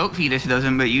 Goat Fetus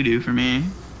doesn't, but you do for me.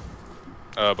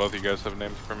 Both of you guys have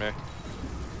names for me.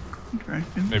 Okay.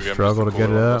 Maybe I'm Struggle just to a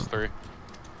get it cooler up. +3.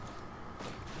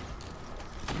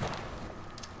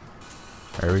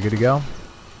 Are we good to go?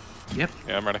 Yep.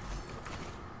 Yeah, I'm ready.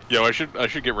 Yo, I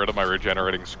should get rid of my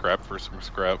regenerating scrap for some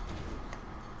scrap.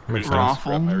 I Makes just need to sense.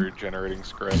 scrap my regenerating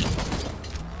scrap.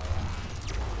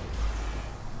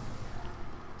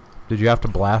 Did you have to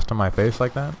blast on my face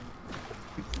like that?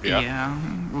 Yeah.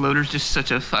 Loader's just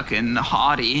such a fucking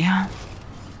hottie.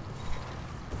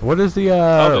 What is the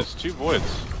Oh, there's 2 voids.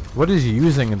 what is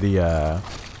using the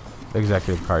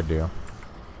executive card do?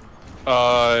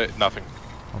 Nothing.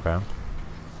 Okay.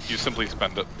 You simply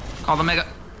spend it. Call the mega.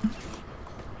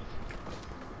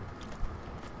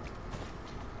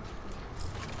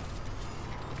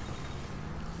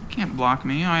 Can't block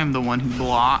me. I am the one who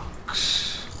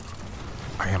blocks.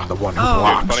 I am the one who Oh.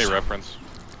 blocks. Dude, funny reference.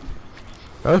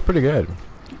 That was pretty good.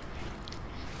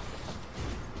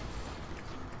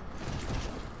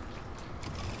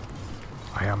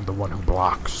 I am the one who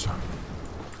blocks.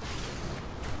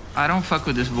 I don't fuck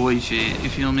with this void shit. You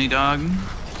feel me, dog?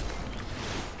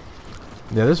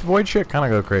 Yeah, this void shit kind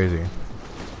of go crazy.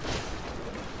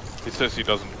 He says he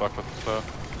doesn't fuck with the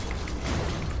stuff.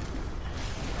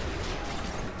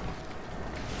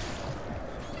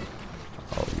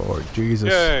 Oh Lord Jesus.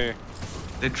 Yay!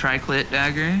 The triclit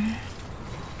dagger.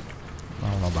 I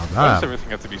don't know about Why does that. everything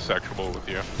have to be sexual with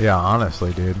you? Yeah,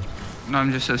 honestly, dude.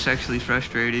 I'm just so sexually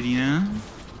frustrated, you know?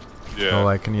 So, Yeah,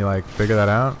 like, can you like figure that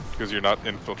out? because you're not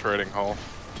infiltrating Hull.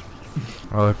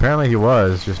 Well, apparently he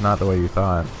was, just not the way you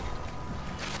thought.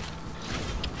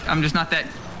 I'm just not that.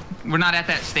 We're not at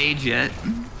that stage yet. I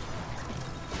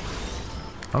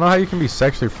don't know how you can be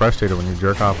sexually frustrated when you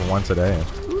jerk off once a day.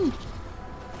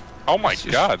 Oh my It's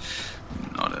just god!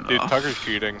 Not enough. Dude, Tucker's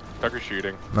cheating. Tucker's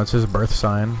cheating. That's his birth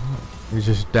sign. He's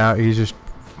just down. He's just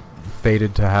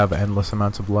fated to have endless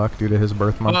amounts of luck due to his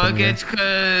birth month. Well, and year. it's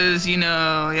cause, you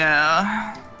know,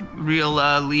 yeah. Real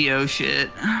Leo shit.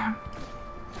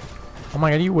 Oh my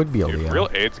god, you would be a Dude, Leo. real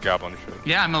AIDS goblin shit.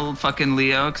 Yeah, I'm a fucking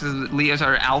Leo, because Leos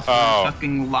are alpha Oh.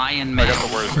 fucking lion I man. got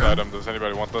the worst item. Does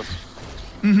anybody want this?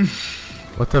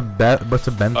 What's a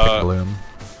benthic bloom?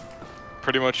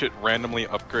 Pretty much it randomly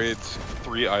upgrades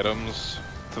 3 items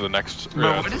to the next.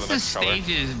 Bro, what to is the this next color.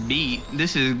 stage's beat?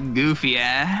 This is goofy,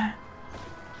 eh?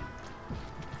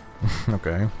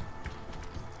 Okay.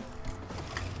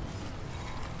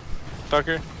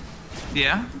 Tucker,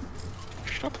 Yeah?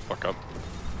 shut the fuck up.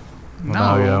 Well, No.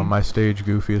 now, yeah, my stage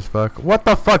goofy as fuck. What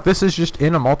the fuck? This is just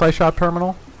in a multi-shop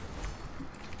terminal?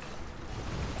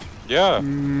 Yeah.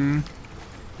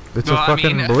 It's Well, a I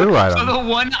fucking mean, blue So item. the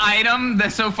one item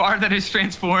that so far that is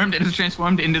transformed, it is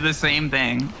transformed into the same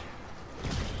thing.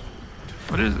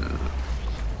 What is it?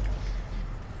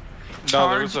 No,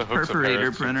 there was Charged a hooks of perforator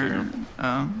Paris printer. too.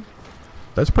 Oh.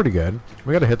 That's pretty good.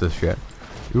 We gotta hit this shit.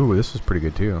 Ooh, this is pretty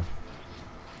good too.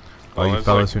 Well, All you there's,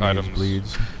 fellas like, who items. needs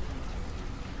bleeds.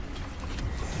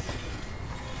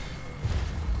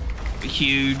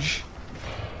 Huge.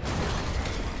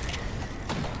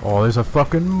 Oh, there's a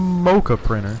fucking mocha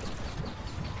printer.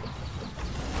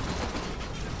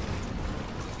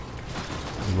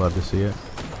 I'd love to see it.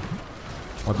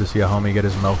 Love to see a homie get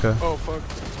his mocha. Oh fuck.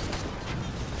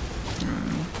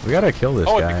 We gotta kill this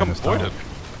Oh, guy. it in becomes this tunnel. voided.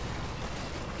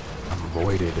 I'm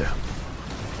voided.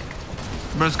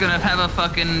 Bro's gonna have a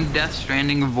fucking Death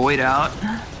Stranding void out.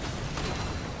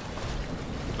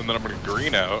 And then I'm gonna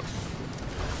green out.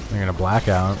 You're gonna black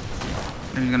out.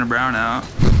 And he's gonna brown out.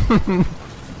 Then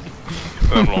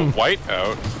I'm gonna white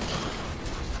out.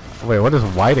 Wait, what does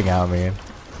whiting out mean?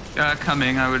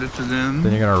 Coming, I would presume.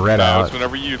 Then you're gonna red No, out. it's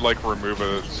whenever you like remove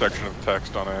a section of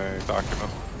text on a document.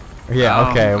 Yeah,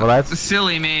 okay, well that's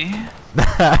silly me.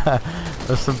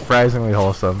 that's surprisingly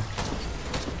wholesome.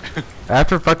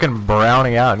 After fucking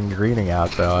browning out and greening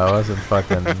out though, I wasn't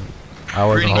holding my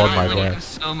When you have breath.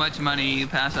 so much money, you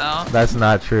pass out. That's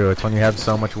not true. It's when you have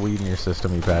so much weed in your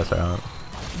system you pass out.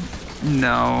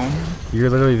 No. You're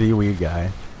literally the weed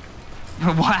guy.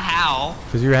 Wow.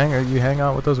 Cause you hang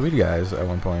out with those weed guys at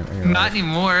one point. In your Not life.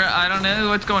 anymore. I don't know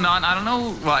what's going on. I don't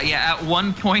know. Well, yeah, at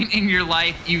one point in your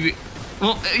life,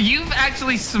 you've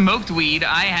actually smoked weed.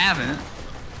 I haven't.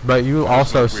 But you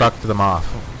also weed. sucked them off.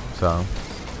 So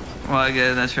Well, I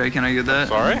guess that's right. Can I get that?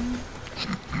 Sorry?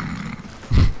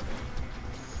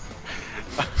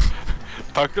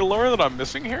 Tucker lore that I'm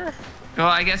missing here? Well,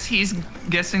 I guess he's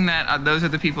guessing that those are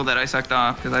the people that I sucked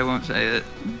off because I won't say it.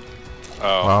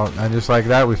 Oh. Well, and just like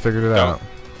that, we figured it out.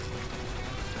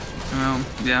 Well,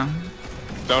 yeah.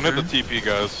 Don't hit the TP,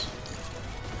 guys.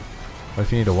 What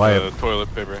if you need to wipe? The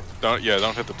toilet paper. Don't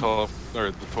hit the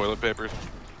toilet paper.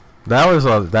 That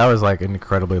was like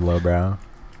incredibly lowbrow.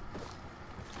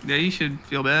 Yeah, you should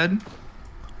feel bad.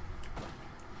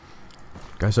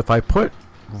 Guys, if I put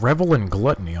Revel in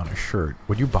Gluttony on a shirt,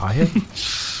 would you buy it?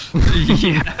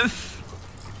 Yes.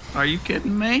 Are you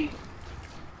kidding me?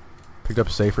 Picked up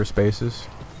safer spaces.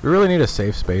 We really need a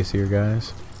safe space here,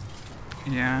 guys.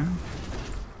 Yeah.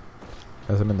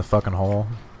 As I'm in the fucking hole.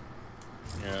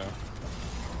 Yeah.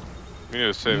 We need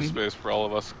a safe space for all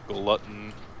of us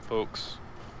glutton folks.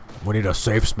 We need a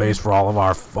safe space for all of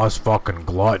us fucking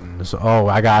gluttons. Oh,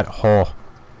 I got hole.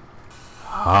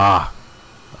 Ah.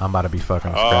 I'm about to be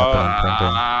fucking scrapping and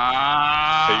printing.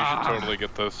 Hey, you should totally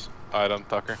get this item,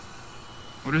 Tucker.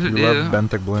 What does it You do? love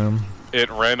Benthic Bloom. It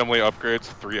randomly upgrades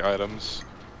 3 items.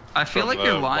 I feel like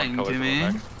you're lying to me.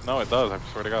 No, it does. I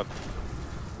swear to God.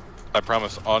 I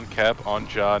promise. On cap, on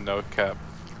jaw, no cap.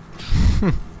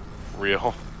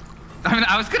 Real. I mean,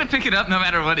 I was gonna pick it up no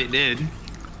matter what it did.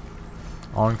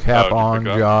 On cap, Oh, on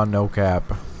pick up. jaw, no cap.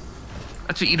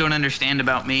 That's what you don't understand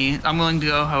about me. I'm willing to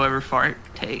go however far it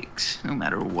takes, no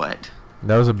matter what.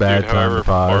 That was a bad Dude, time however to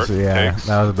pause. fart Yeah, takes.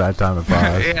 that was a bad time to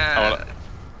pause. Yeah.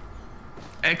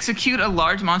 Execute a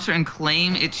large monster and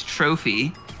claim its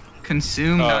trophy.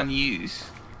 Consumed on use.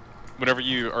 Whenever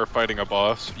you are fighting a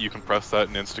boss, you can press that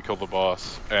and insta-kill the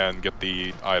boss and get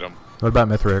the item. What about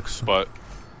Mithrix? But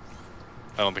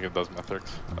I don't think it does Mythics.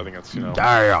 I think it's, you know,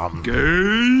 Damn.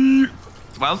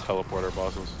 Well, teleporter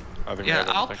bosses. I think yeah, that's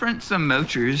I'll everything. print some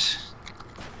mochers.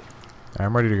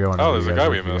 I'm ready to go. Oh, there's you a guys guy are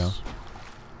we ready to go. missed.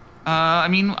 I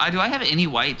mean, do I have any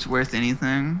whites worth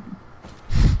anything?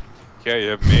 Yeah, you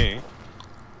have me.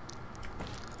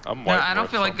 I'm No, white. I don't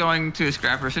feel like going to a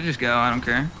scrapper, so just go. I don't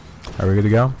care. Are we good to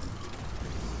go?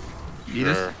 You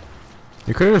just Sure.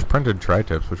 You could have just printed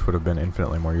tri-tips, which would have been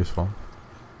infinitely more useful.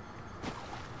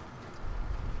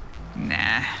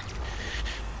 nah.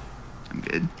 I'm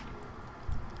good.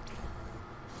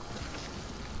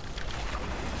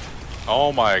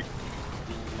 Oh my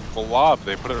blob,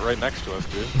 they put it right next to us,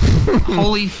 dude.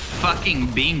 Holy fucking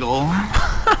bingle.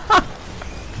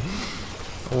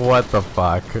 What the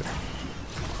fuck?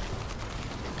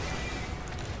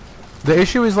 The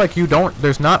issue is like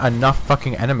there's not enough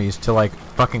fucking enemies to like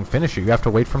fucking finish you. You have to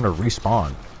wait for them to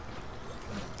respawn.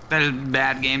 That is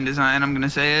bad game design. I'm gonna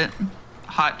say it.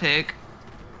 Hot take.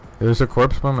 There's a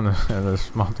corpse bomb in the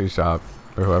smalty shop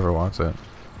for whoever wants it.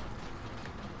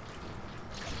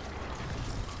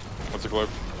 What's a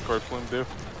corpse bloom do?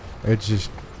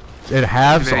 It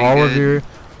halves Very all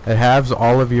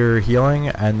of good. your healing,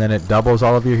 and then it doubles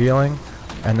all of your healing,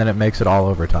 and then it makes it all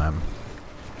overtime.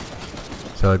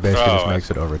 So it basically just I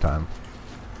makes it overtime.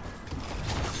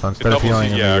 So It instead of doubles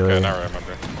healing you, yeah, immediately, okay, now I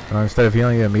remember. instead of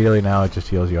healing you immediately, now it just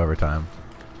heals you overtime.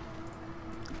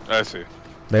 I see.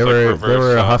 They It's like were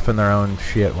reverse, huffing their own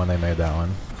shit when they made that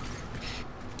one.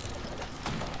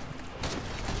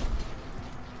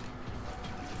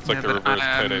 It's like Yeah, the but reverse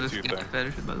I'm Payday just 2 getting thing.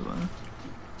 fetish, by the way.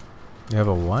 You have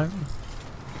a what?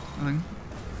 Nothing.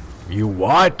 You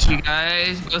what? You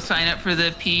guys go sign up for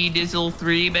the P-Dizzle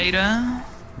 3 beta.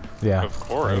 Yeah. Of I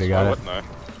course, already why got it. wouldn't I?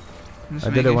 Just I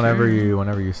did it making whenever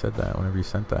sure. you said that. Whenever you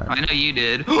sent that. I know you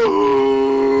did.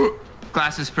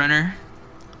 Glasses printer.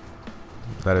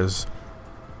 That is.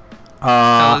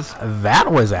 was-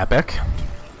 That was epic.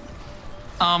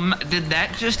 Did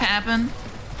that just happen?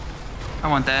 I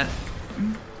want that.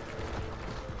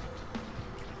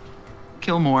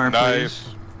 Kill more, Nice.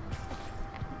 please.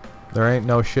 There ain't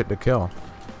no shit to kill.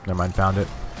 Never mind, found it.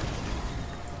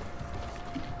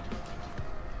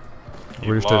 You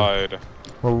We're lied.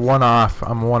 we're one off.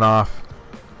 I'm one off.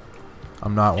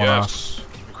 I'm not one off. Yes.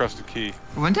 Encrusted key.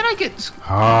 When did I get...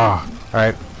 Ah.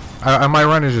 Alright. My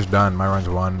run is just done. My run's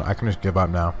won. I can just give up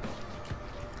now.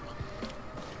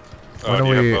 Oh, When and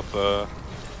are you we- have both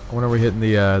When are we hitting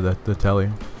the telly?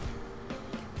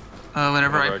 whenever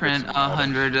Whenever I I get print some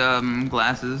 100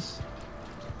 glasses.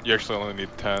 you actually only need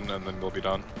 10 and then we'll be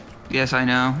done. Yes, I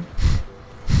know.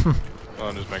 Well,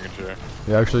 I'm just making sure.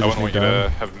 You actually I just wouldn't want need you to to.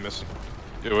 have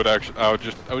it would actually, I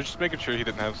was just making sure he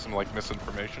didn't have some like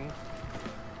misinformation.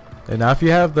 And now if you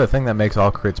have the thing that makes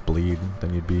all crits bleed,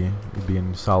 then you'd be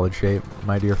in solid shape,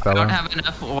 my dear I fellow. don't have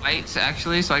enough whites,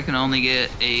 actually, so I can only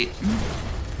get 8. You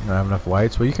don't have enough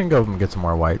whites? Well, you can go and get some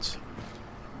more whites.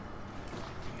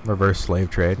 reverse slave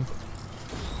trade.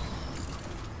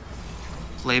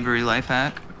 Slavery life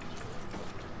hack.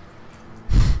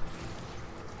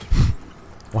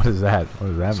 What is that? What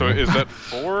does that So mean? is that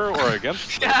for or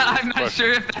against? Yeah, slavery? I'm not Question.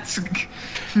 sure if that's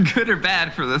good or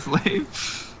bad for the slave.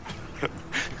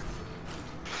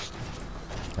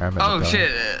 Oh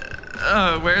shit.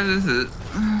 Where is it?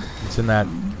 It's in that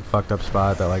fucked up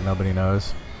spot that like nobody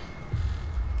knows.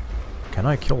 Can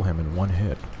I kill him in one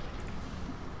hit?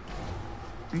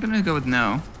 I'm gonna go with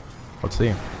no. Let's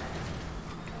see.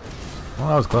 Well,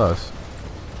 that was close.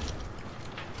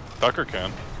 Tucker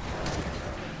can.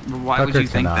 But why would Tucker you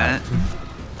think cannot.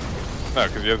 that? No,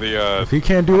 because you have the. If he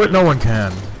can't do it, no one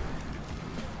can.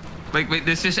 Wait,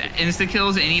 this just insta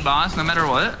kills any boss no matter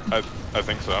what? I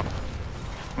think so.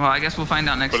 Well, I guess we'll find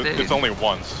out next But day. it's only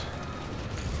once.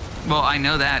 Well, I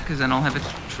know that because then I'll have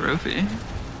a trophy.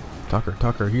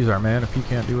 Tucker, he's our man. If he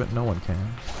can't do it, no one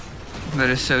can. That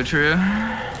is so true.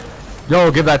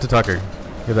 Yo, give that to Tucker.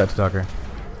 Give that to Tucker.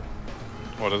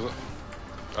 What is it?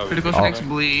 Oh, Critical the- strikes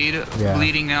bleed. Yeah.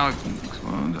 Bleeding now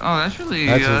explodes. Oh, that's really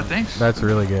thanks. That's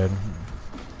really good.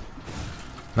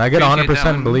 Now I get Appreciate that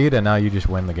 100% one. bleed, and now you just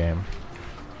win the game.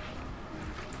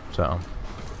 So,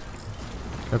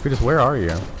 Gophidus, where are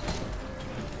you?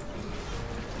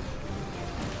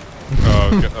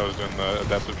 Oh, okay, I was doing the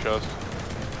adaptive chest.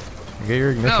 Get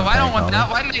your ignition No, I don't tank, want homie. that.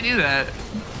 Why did they do that?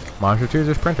 Monster 2,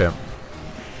 just print it.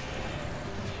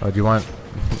 Oh, do you want...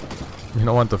 you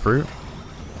don't want the fruit?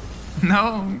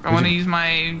 No, I want to you- use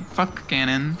my fuck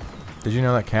cannon. Did you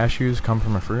know that cashews come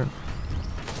from a fruit?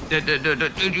 Did you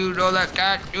know that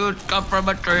cashews come from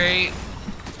a tree?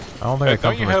 I don't think they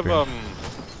come Don't you from a have tree.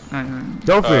 Tucker,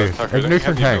 Gophid, don't you have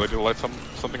ignition the tank. ability to light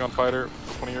something on fire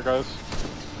with one of your guys?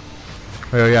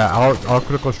 Oh yeah, all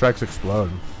critical strikes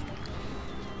explode.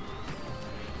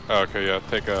 Oh, okay, yeah.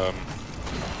 Take you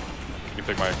can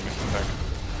take my ignition tank.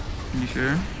 You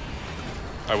sure?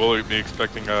 I will be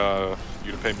expecting you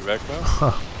to pay me back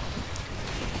though.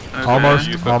 Okay. Almost.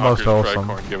 Use the Almost Hunter's wholesome.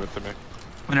 Tricorn, give it to me.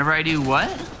 Whenever I do what?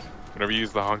 Whenever you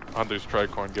use the Hunter's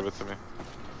Tricorn, give it to me.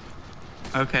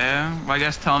 Okay. Well, I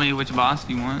guess tell me which boss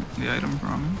you want the item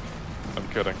from. I'm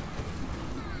kidding.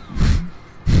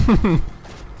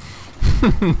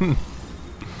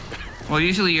 Well,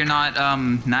 usually you're not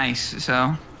nice,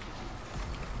 so.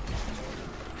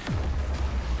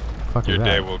 Fuck Your is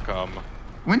day that? will come.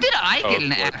 When did I Oh, get an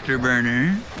what?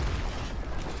 afterburner?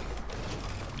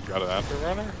 You got an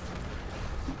afterrunner?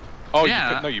 Oh,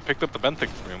 Yeah. you picked up the Benthic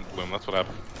bloom. That's what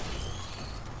happened.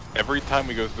 Every time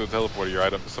we go through the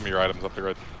teleporter, some of your items up there.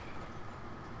 Right.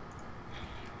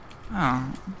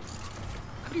 Oh.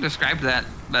 Could have described that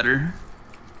better.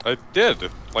 I did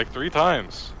like 3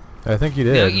 times. I think you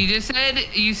No, did.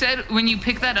 you said when you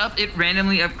pick that up, it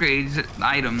randomly upgrades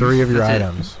items. 3 of your That's it.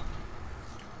 items.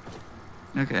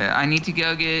 Okay, I need to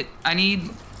go get. I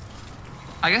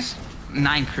guess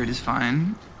 9 crit is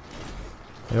fine.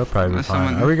 You'll probably be Unless fine.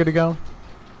 someone- Are we good to go?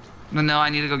 But no, I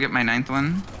need to go get my 9th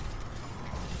one.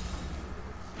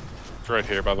 It's right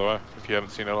here, by the way, if you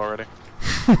haven't seen it already.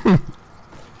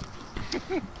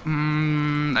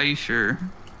 Are you sure?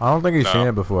 I don't think he's No. seen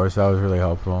it before, so that was really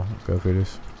helpful. Go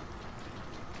Fetus.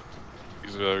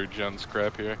 Use our gen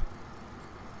scrap here.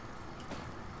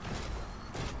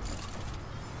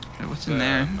 Hey, what's in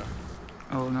there? Then-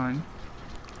 Oh no.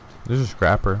 This is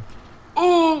Scrapper.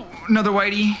 Oh, another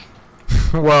whitey.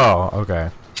 Whoa, okay.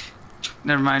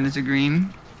 Never mind, it's a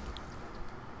green.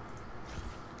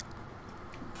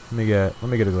 Let me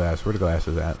get a glass. Where the glass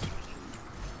is at?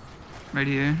 Right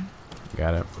here.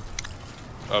 Got it.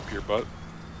 Up your butt.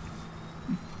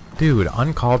 Dude,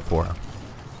 uncalled for.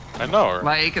 I know.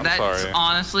 Like, I'm that's sorry.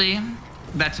 honestly,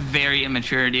 that's very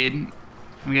immature, dude. I'm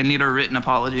gonna need a written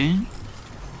apology.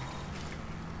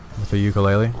 With the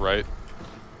ukulele. Right.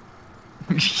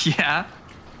 Yeah.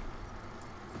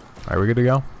 Alright, we good to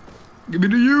go? Give me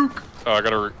the uke. Oh, I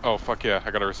gotta. Oh, fuck yeah!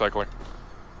 I got a recycler.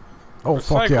 Oh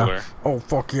fuck yeah. Recycler. Oh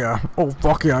fuck yeah. Oh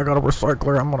fuck yeah, I got a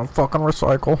recycler. I'm gonna fucking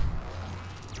recycle.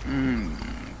 You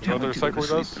know what the recycler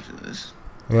does?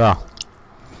 Yeah.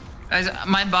 Guys,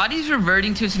 my body's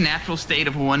reverting to its natural state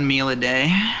of 1 meal a day.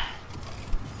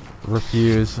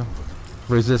 Refuse.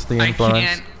 Resist the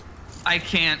influence. I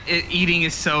can't. Eating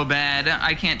is so bad.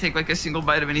 I can't take like a single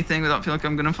bite of anything without feeling like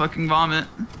I'm gonna fucking vomit.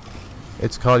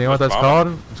 It's called, you know what that's What's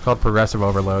called? It's called progressive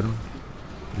overload.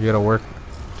 You gotta work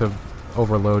to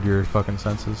overload your fucking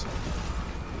senses.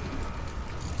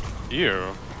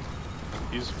 Ew.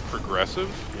 He's progressive?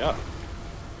 Yeah.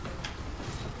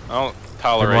 I don't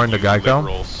tolerate more into you Geico?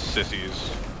 liberal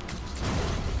sissies.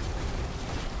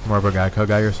 More of a Geico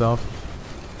guy yourself?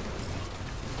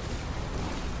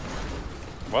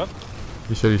 What?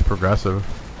 You said he's progressive.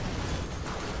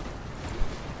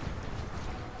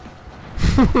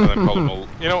 and then called him a,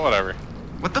 you know, whatever.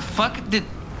 What the fuck did?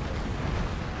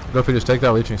 Goofy, just take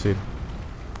that leeching seed.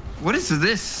 What is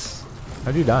this?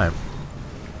 How'd you die?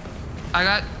 I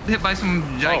got hit by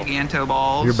some giganto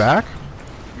balls. You're back?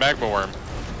 Magma worm.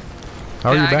 How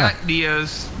are yeah, you back? I got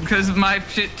Dios because my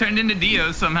shit turned into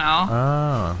Dios somehow.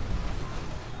 Oh.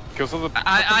 Because of the.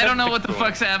 I don't know what the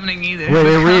fuck's happening either. Wait,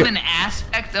 Become an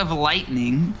aspect of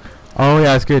lightning. Oh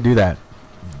yeah, it's good to do that.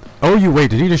 Oh,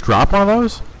 did you just drop one of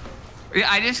those?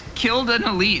 Yeah, I just killed an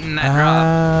elite in that drop.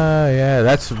 Ah, yeah,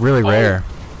 that's really rare.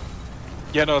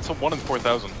 Yeah, no, it's a 1 in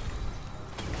 4,000.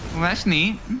 Well, that's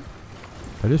neat.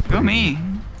 That is pretty Go me. neat.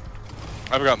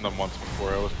 I've gotten them once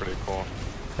before. It was pretty cool.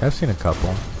 I've seen a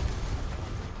couple.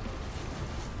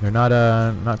 They're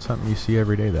not something you see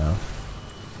every day though.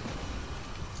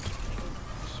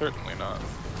 Certainly not.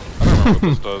 I don't know what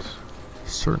this does.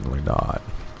 Certainly not.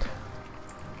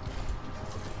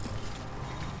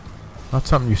 Not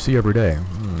something you see every day.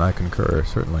 I concur.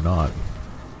 Certainly not.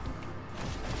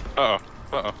 Uh oh.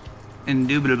 Uh oh.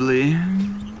 Indubitably.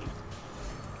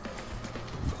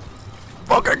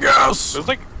 Fucking yes! There's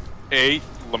like 8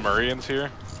 Lemurians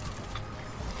here.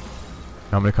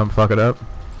 I'm gonna come fuck it up.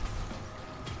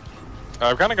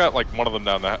 I've kind of got like one of them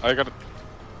down. I got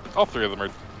all 3 of them are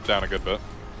down a good bit.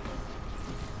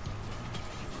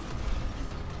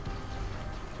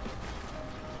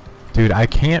 Dude, I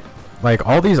can't. Like,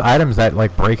 all these items that,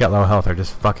 like, break at low health are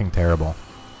just fucking terrible.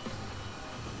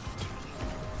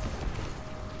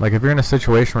 Like, if you're in a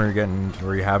situation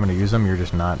where you're having to use them, you're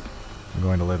just not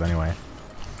going to live anyway.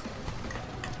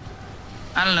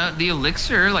 I don't know. The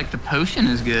elixir, like the potion,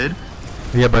 is good.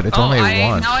 Yeah, but it's only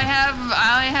once. Now I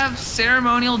have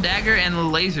ceremonial dagger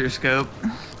and laser scope.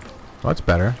 Well, that's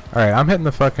better. Alright, I'm hitting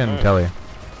the fucking telly.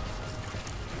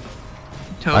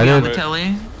 Toby on the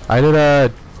telly. I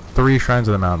did 3 Shrines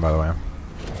of the Mountain, by the way.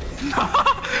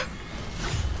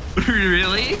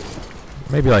 Really?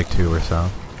 Maybe like 2 or so.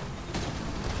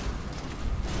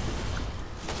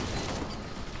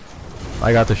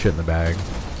 I got the shit in the bag.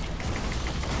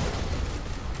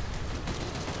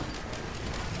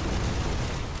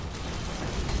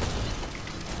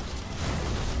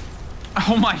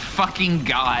 Oh my fucking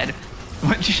god.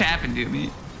 What just happened to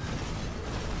me?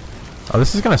 Oh,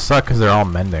 this is gonna suck because they're all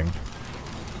mending.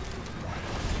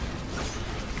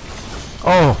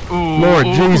 Oh, Ooh, Lord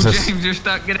ooh, Jesus. James, you're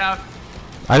stuck. Get out.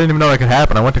 I didn't even know that could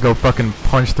happen. I went to go fucking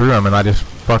punch through them and I just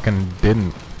fucking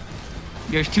didn't.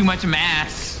 There's too much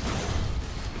mass.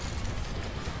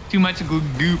 Too much goop,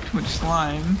 too much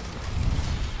slime.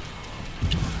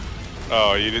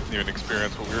 Oh, you didn't even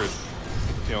experience what we were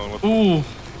dealing with. Ooh.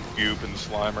 Goop and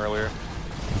slime earlier.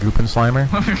 Goop and Slimer?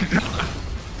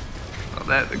 Oh,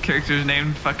 that the character's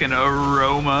named fucking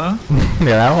Aroma.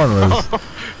 Yeah, that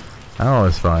one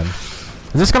was fun.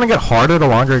 Is this gonna get harder the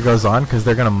longer it goes on? Because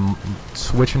they're gonna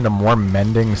switch into more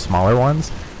mending smaller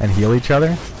ones and heal each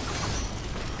other?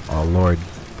 Oh Lord,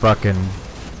 fucking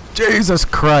Jesus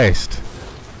Christ!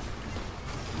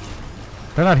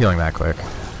 They're not healing that quick.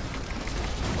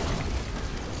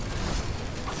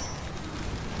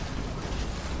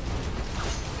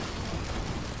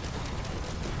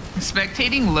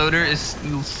 Spectating loader is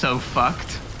so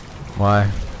fucked. Why?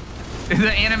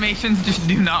 The animations just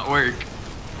do not work.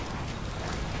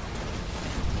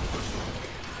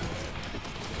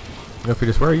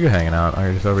 Goofy, where are you hanging out? Are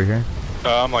you just over here?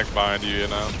 I'm like behind you, you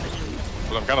know.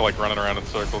 But I'm kind of like running around in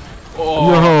circles.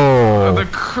 Oh, Yo! the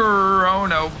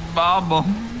Chrono Bobble.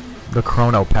 The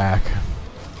Chrono Pack.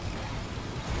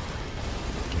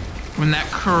 When that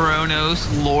Kronos,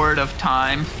 Lord of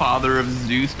Time, Father of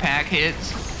Zeus pack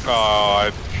hits. Oh,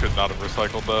 I should not have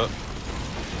recycled that.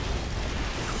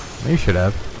 You should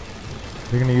have.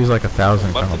 You're gonna use like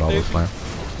 1,000 Left Chrono it, Bubbles, Daisy? man.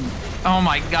 Oh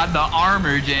my god, the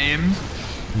armor, James.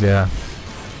 Yeah.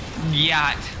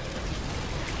 Yacht.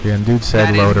 Yeah, and dude said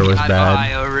That is loader was yacht bad.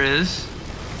 Bio-Riz.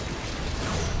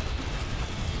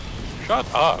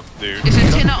 Shut up, dude. It's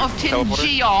a 10 out of 10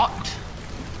 Teleporter?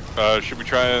 yacht. Should we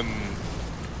try and...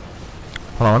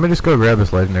 Hold on, let me just go grab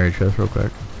this legendary chest real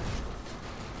quick.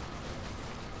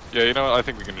 Yeah, you know what? I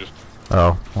think we can just...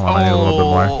 Oh, hold on, I need a little bit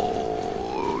more.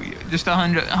 Oh, just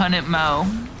 100 mo.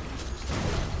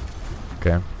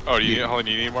 Okay, Oh, do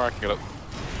you need more? I can get up.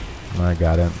 I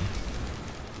got it.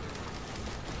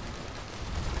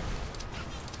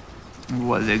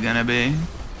 Was it gonna be?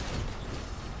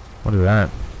 What is that?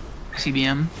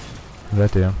 CBM? What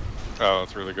does that do? Oh,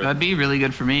 that's really good. That'd be really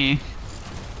good for me.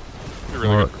 Be really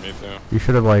Well, good for me, too. You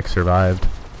should have like survived.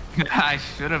 I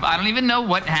should have. I don't even know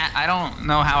what I don't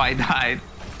know how I died.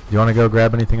 You want to go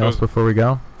grab anything else before we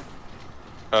go?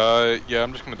 Yeah,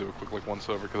 I'm just gonna do a quick like once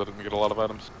over because I didn't get a lot of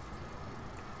items.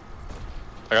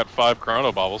 I got 5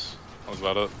 Chrono Baubles. That was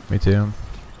about it. Me too.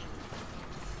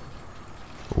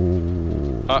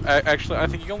 Ooh. Actually, I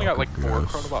think you only got like Fucking 4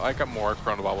 gross. Chrono Baubles. I got more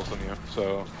Chrono Baubles than you,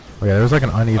 so... Oh yeah, there was like an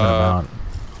uneven amount.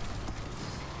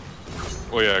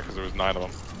 Well, yeah, because there was 9 of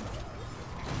them.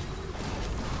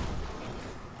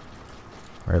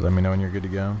 Alright, let me know when you're good to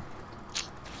go.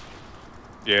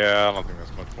 Yeah, I don't think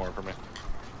that's much more for me.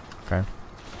 Okay.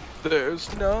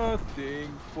 There's nothing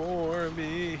for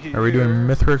me here. Are we doing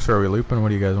Mithrix or are we looping? What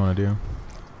do you guys want to do?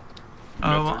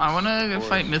 I want to Mithrix,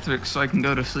 fight Mithrix so I can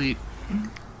go to sleep.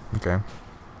 Okay.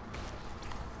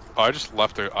 Oh, I just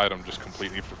left the item just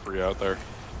completely for free out there.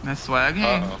 That's swag.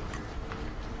 Hey. Uh-oh.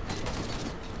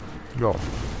 Go.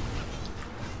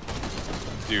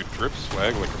 Dude, drip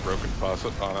swag like a broken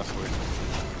faucet, honestly.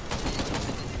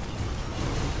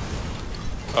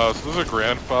 So this is a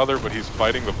grandfather, but he's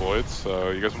fighting the voids, so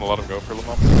you guys want to let him go for a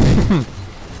little moment?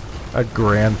 A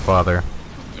grandfather.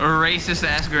 A racist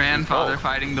ass grandfather Oh.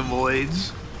 fighting the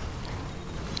voids.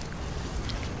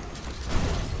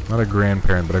 Not a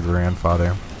grandparent, but a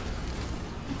grandfather.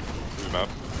 Zoom out.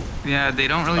 Yeah, they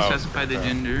don't really Oh, specify the okay.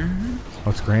 gender.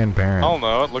 What's grandparent? I don't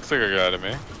know, it looks like a guy to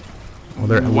me. Well,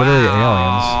 they're literally aliens.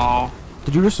 Wow.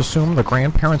 Did you just assume the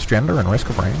grandparent's gender and risk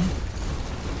of rain?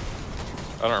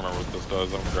 I don't remember what this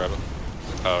does, I'm gonna grab it.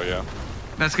 Oh, yeah.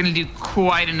 That's gonna do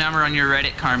quite a number on your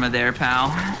Reddit karma there, pal.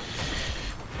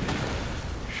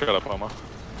 Shut up, Oma.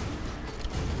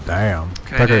 Damn.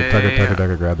 Okay.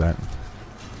 Tucker, grab that.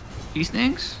 He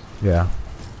stinks? Yeah.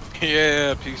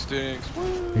 Yeah, pea stinks. Woo,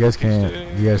 You guys pea can't.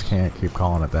 stinks. You guys can't keep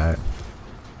calling it that.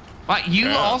 What? You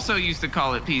Yeah. also used to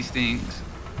call it pea stings.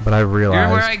 But I You're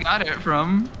realized. where I got it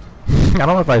from. I don't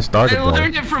know if I started I that.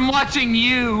 learned it from watching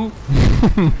you.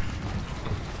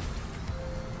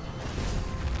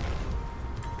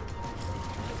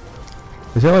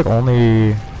 Is there like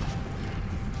only?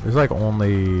 There's like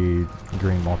only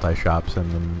green multi shops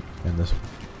in this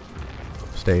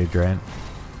stage, right?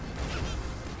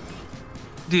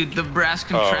 Dude, the brass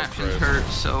contraptions Christ. hurt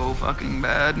so fucking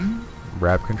bad.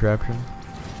 Wrap contraption.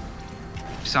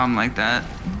 Something like that.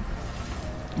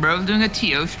 Bro's doing a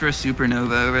Teostra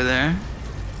supernova over there.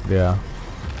 Yeah.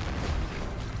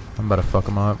 I'm about to fuck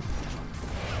him up.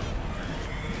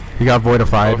 He got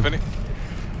voidified.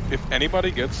 Oh, if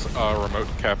anybody gets a remote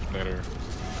capinator.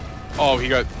 Oh, he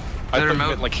got. I The thought you remote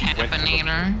meant, like, he went to the-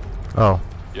 capinator. Oh.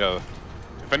 Yeah.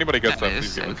 If anybody gets That that, is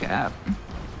please give so it to me. cap.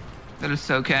 That is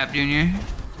so cap, Junior.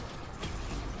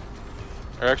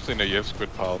 Or actually, no, you have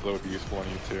squid polyp. That would be useful on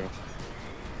you too.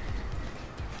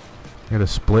 You got a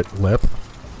split lip.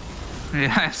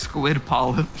 Yeah, squid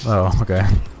polyps. Oh, okay.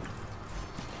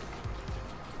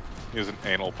 He has an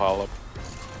anal polyp.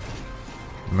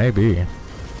 Maybe.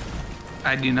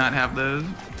 I do not have those.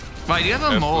 Well, I do have a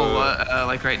That's mole, the-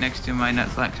 like right next to my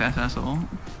Netflix asshole.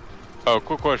 Oh,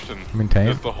 quick question. Maintain.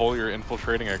 Is the hole you're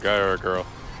infiltrating a guy or a girl?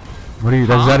 What are you? Is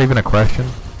Huh? that even a question?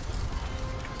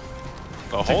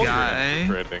 The a hole guy.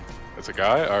 you're infiltrating. It's a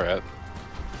guy? Alright.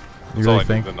 You That's all really I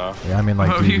think? need to know. Yeah, I mean, like,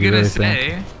 What do were you gonna really say?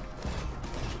 think?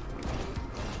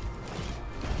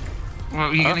 What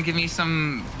were you Huh? gonna give me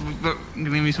some? Give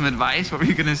me some advice? What were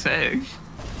you gonna say?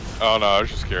 Oh no, I was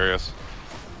just curious.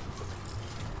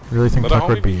 You really think But I'm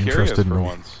Tucker would be only curious interested for in,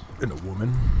 once. in a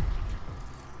woman?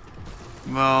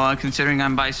 Well, considering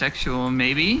I'm bisexual,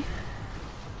 maybe.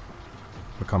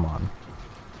 But come on.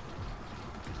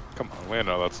 Come on, we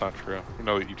know that's not true. You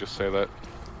know that you just say that.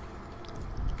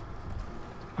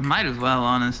 I might as well,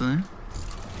 honestly.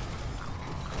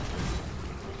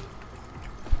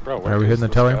 Bro, where Are we is hitting the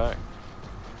this telly? guy?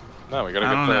 No, we gotta I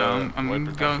get don't the know. I'm void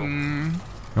potential. going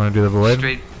You want to do the void?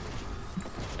 straight.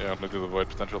 Yeah, I'm gonna do the void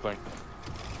potential thing.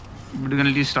 We're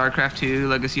gonna do StarCraft 2,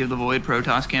 Legacy of the Void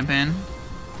Protoss campaign.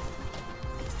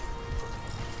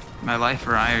 My life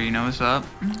for Ire, you know what's up?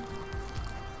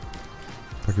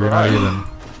 Tucker, you're not Right. even.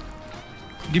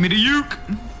 Give me the uke!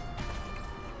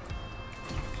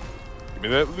 Give me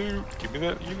that loot. Give me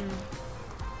that loot.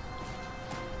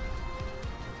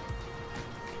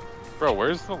 Bro,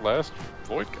 where's the last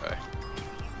void guy?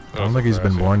 I don't think he's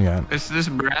been born yet. It's this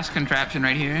brass contraption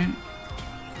right here.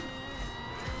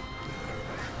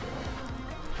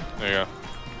 There you go.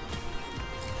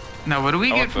 Now, what do we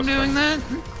I get want from this doing that?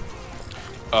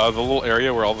 The little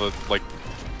area where all the, like,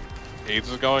 AIDS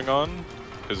is going on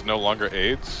is no longer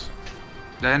AIDS.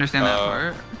 Did I understand that Uh,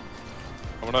 part?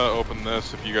 I'm gonna open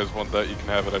this. If you guys want that, you can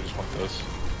have it. I just want this.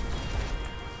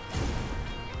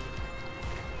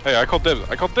 Hey, I called dibs.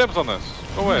 I called dibs on this.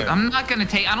 Go away. I'm not gonna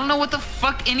take. I don't know what the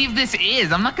fuck any of this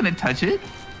is. I'm not gonna touch it.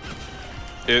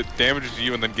 It damages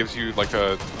you and then gives you, like,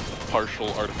 a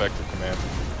partial artifact of command.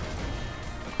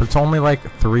 But it's only like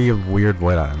 3 of weird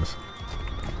void items.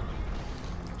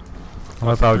 don't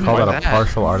know if I would call Why that a that?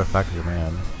 partial artifact of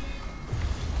man.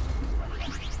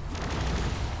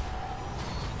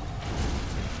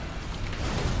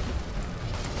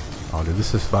 Oh, dude,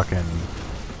 this is fucking...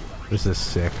 This is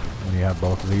sick. When you have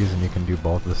both of these and you can do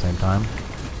both at the same time.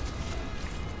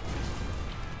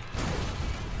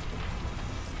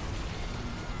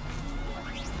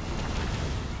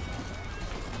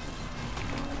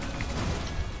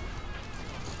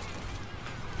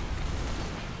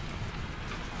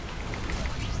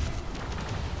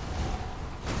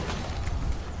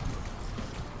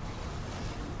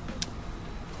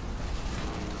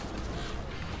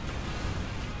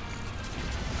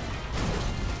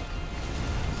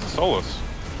 Solus.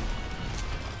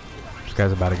 This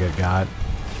guy's about to get got.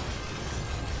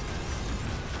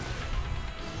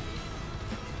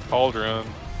 Cauldron.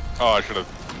 Oh, I should have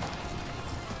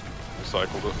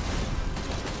recycled it.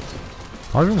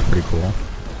 Cauldron's pretty cool.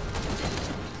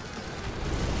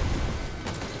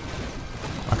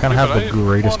 I kind of Yeah, have but the I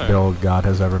greatest want it. build God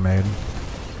has ever made.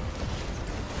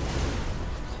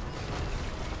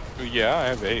 Ooh, yeah, I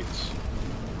have 8.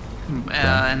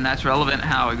 And that's relevant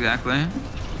how exactly?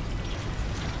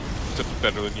 Is it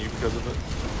better than you because of it?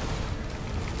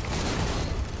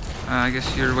 I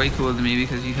guess you're way cooler than me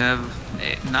because you have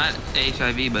not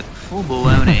HIV but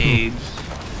full-blown AIDS.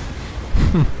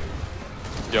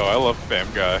 Yo, I love Bam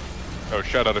Guy. Oh,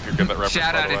 shout out if you get that reference.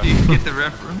 Shout by out the if way. you can get the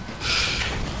reference.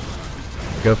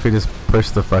 Goofy just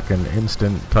pushed the fucking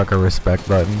instant Tucker respect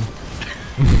button.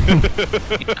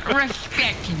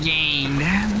 Respect gained.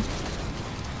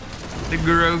 The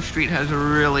Grove Street has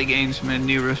really gained some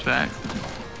new respect.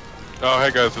 Oh,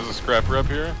 hey guys, there's a scrapper up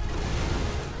here.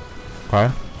 Okay.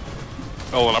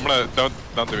 Oh, and I'm gonna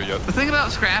don't do it yet. The thing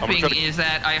about scrapping try to- is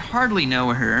that I hardly know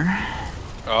her.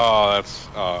 Oh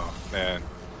man.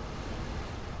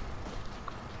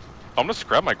 I'm gonna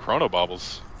scrap my chrono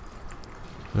baubles.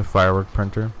 The firework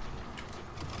printer.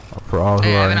 For all who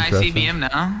Hey, I are have an interested. ICBM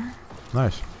now.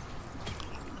 Nice.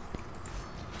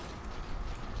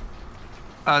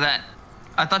 Oh, that.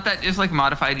 I thought that just like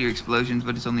modified your explosions,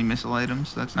 but it's only missile items,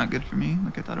 so that's not good for me,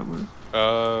 like I thought it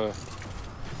was.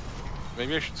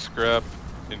 Maybe I should scrap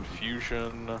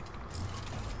infusion.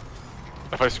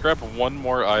 If I scrap one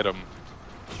more item,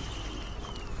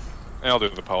 I'll do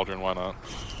the pauldron. Why not?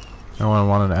 I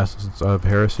want an essence of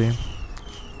heresy.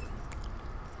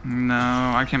 No,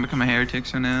 I can't become a heretic,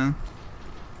 so no.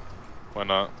 Why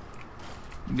not?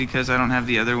 Because I don't have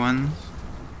the other ones.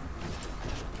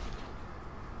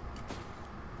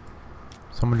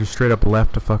 Someone just straight up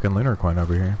left a fucking lunar coin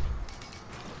over here.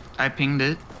 I pinged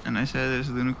it, and I said there's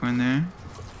a unicorn there.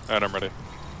 Alright, I'm ready.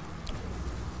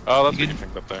 Oh, that's You what you good?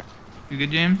 think up there. You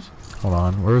good, James? Hold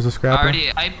on. Where was the scrapper?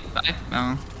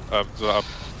 Oh. Up.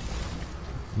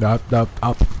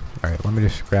 Up. Alright, let me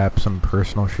just scrap some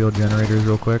personal shield generators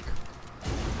real quick.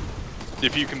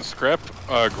 If you can scrap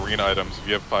green items, if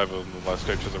you have 5 of them, the last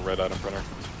stage is a red item printer.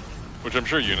 Which I'm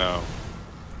sure you know.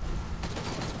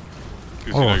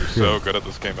 Because you know you're so shit. good at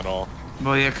this game and all.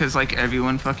 Well, yeah, because like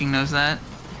everyone fucking knows that.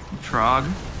 Trog.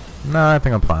 No, I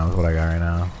think I'm fine with what I got right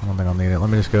now. I don't think I'll need it. Let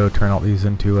me just go turn all these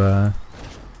into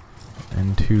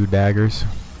daggers.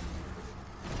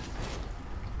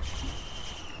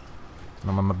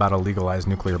 I'm about to legalize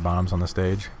nuclear bombs on the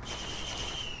stage.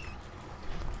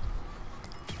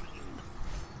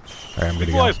 Alright, I'm good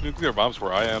to go. Legalize nuclear bombs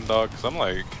where I am, dog. Because I'm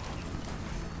like,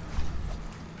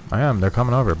 I am. They're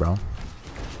coming over, bro.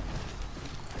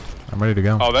 I'm ready to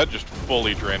go. oh, that just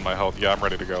fully drained my health. Yeah, I'm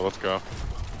ready to go. Let's go.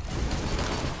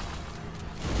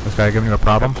 This guy giving you a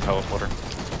problem? Have the teleporter.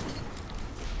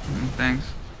 Thanks.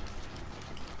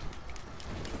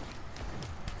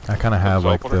 I kind of have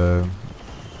like teleporter?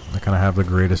 I kind of have the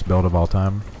greatest build of all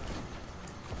time.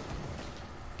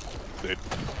 The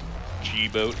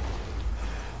G-boat.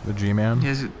 The G-Man.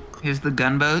 Here's the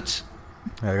gunboats.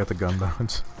 Yeah, I got the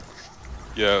gunboats.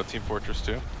 Yeah, Team Fortress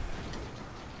 2.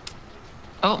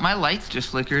 Oh, my lights just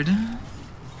flickered.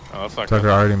 Oh, that's not Tucker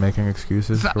good. already making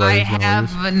excuses So for why I he's gonna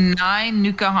have lose. 9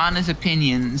 Nukahana's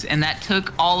opinions, and that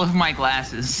took all of my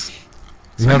glasses.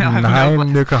 You So I have don't 9 no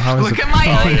glasses. Nukahana's Look at my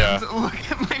Oh, items. yeah.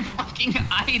 Look at my fucking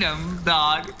items,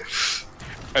 dog.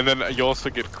 And then you also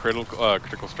get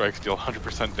critical strikes deal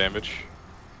 100% damage.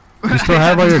 You still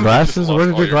have all your glasses? lost Where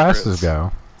did all your your glasses crits.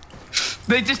 go?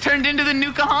 They just turned into the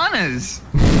Nukahanas.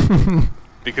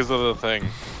 Because of the thing.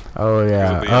 Oh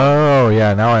yeah. of the, Oh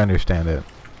yeah, now I understand it.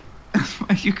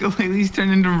 My ukulele's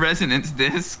turned into resonance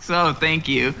discs. Oh, thank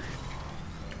you.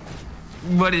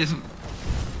 What is...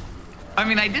 I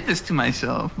mean, I did this to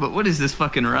myself, but what is this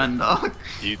fucking run, dog?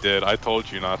 You did. I told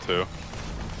you not to.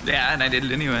 Yeah, and I did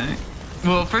it anyway.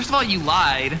 Well, first of all, you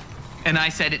lied. And I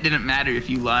said it didn't matter if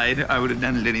you lied. I would have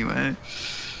done it anyway.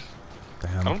 I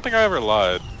Damn. don't think I ever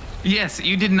lied. Yes,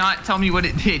 you did not tell me what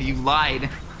it did. You lied.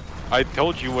 I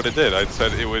told you what it did. I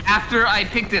said it would. After I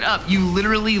picked it up, you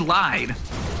literally lied.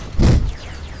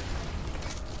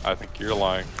 I think you're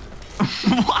lying.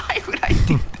 Why would I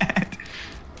do that?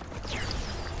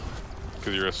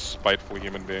 Because you're a spiteful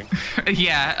human being.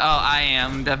 Yeah, oh, I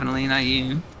am. Definitely not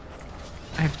you.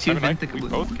 I have two I mean, we Venthic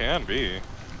both can be.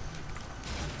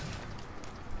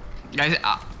 Guys,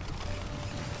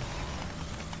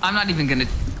 I'm not even gonna...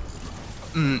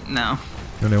 no.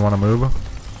 Do they want to move?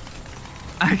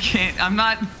 I can't. I'm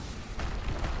not...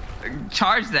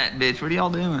 Charge that bitch. What are y'all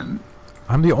doing?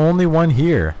 I'm the only one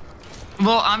here.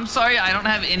 Well, I'm sorry. I don't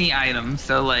have any items,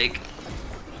 so, like...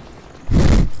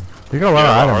 You got a lot Yeah,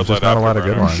 of hard items, just light not a lot of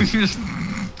good afterburners. ones.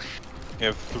 You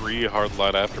have 3 hard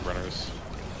light afterburners.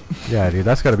 Yeah, dude,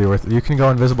 that's got to be worth it. You can go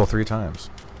invisible 3 times.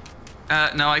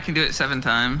 no, I can do it 7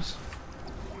 times.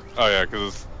 Oh yeah,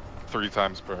 because it's 3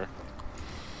 times per.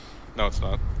 No, it's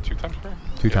not. 2 times per?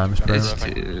 2 times per. It's I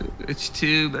think. 2. It's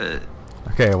 2, but...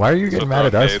 Okay, why are you getting So mad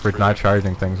at okay, us it's for for not you.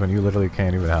 charging things when you literally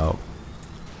can't even help?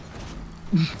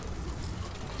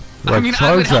 I Like, mean, I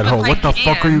charge would help that hoe. if I What the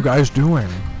fuck are you can. guys doing?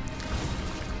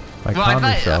 Like, Well, calm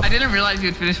yourself. I didn't realize you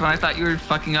would finish one. I thought you were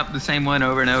fucking up the same one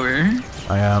over and over.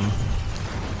 I am.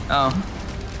 Oh.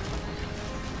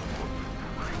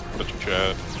 The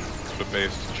chat. The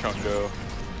base chungo.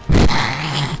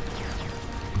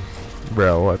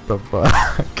 Bro, what the fuck?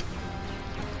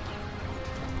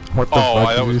 What the Oh, fuck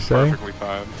that did you was say? perfectly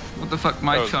timed. What the fuck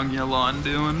my That was- Chungia lawn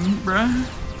doing, bruh?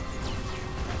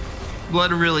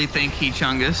 Blood really think he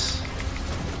Chungus.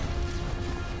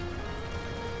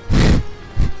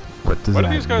 What does Why that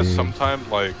do these guys mean? sometimes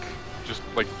like just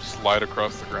like slide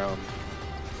across the ground?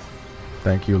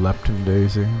 Thank you, Lepton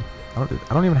Daisy. I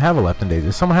don't even have a Lepton Daisy.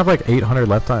 Does someone have like 800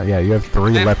 Lepton? Yeah, you have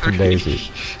 3 I have Lepton 3. Daisies.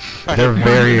 I They're have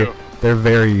very, no- they're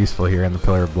very useful here in the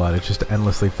Pillar of Blood. It's just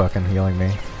endlessly fucking healing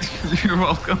me. You're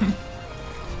welcome.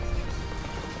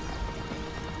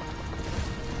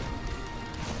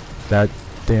 That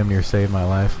damn near saved my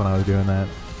life when I was doing that.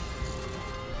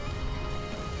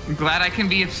 I'm glad I can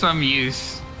be of some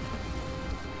use.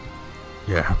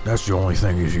 Yeah, that's the only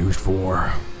thing he's used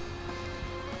for.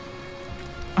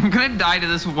 I'm gonna die to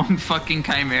this one fucking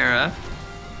chimera.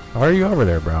 Why are you over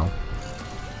there, bro?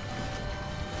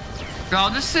 I'll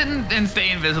just sit and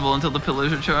stay invisible until the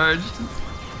pillars are charged.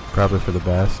 Probably for the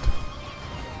best.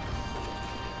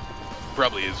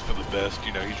 Probably is for the best,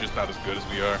 you know, he's just not as good as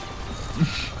we are.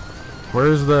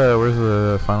 Where's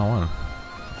the final one?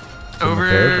 It's in the Over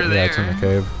cave? there. Yeah, it's in the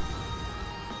cave.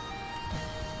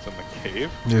 It's in the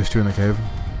cave? There's 2 in the cave.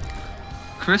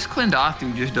 Chris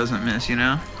Klindathu just doesn't miss, you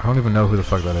know? I don't even know who the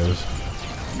fuck that is.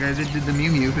 You guys did the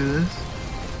Mew Mew for this.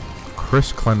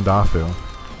 Chris Klendafu.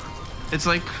 It's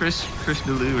like Chris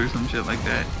Deleu or some shit like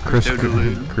that. Chris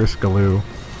Deleu. Chris Galoo.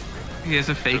 He has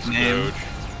a fake Just name. Doge.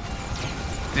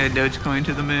 Yeah, Dogecoin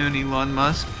to the moon, Elon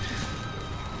Musk.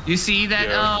 You see that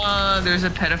Yeah. there's a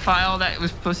pedophile that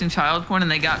was posting child porn and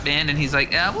they got banned and he's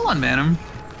like, yeah, we'll unban him.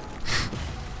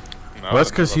 No, Well, that's I don't know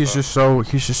because about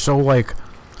he's just so like,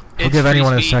 he'll It's give free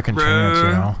anyone a speech, second chance, you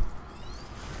bro. know?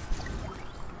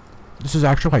 This is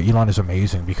actually why Elon is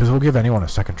amazing, because he'll give anyone a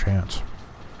second chance.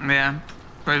 Yeah.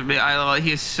 Probably,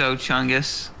 he is so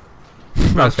Chungus.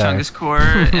 Both Okay. Chungus core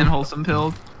and wholesome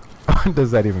pilled. What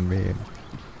does that even mean?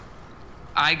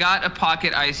 I got a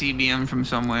pocket ICBM from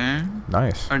somewhere.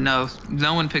 Nice. Or no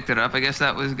one picked it up. I guess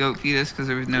that was Goat Fetus because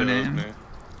there was no that. Yeah, name. that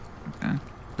was me. Okay.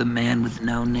 The man with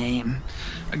no name.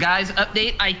 Guys,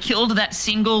 update. I killed that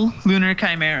single lunar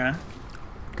chimera.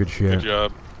 Good shit. Good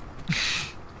job.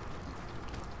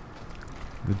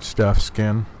 Good stuff,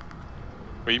 Skin.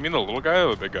 Wait, you mean the little guy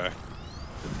or the big guy?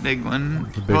 The big one.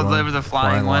 The big Well, one. there was the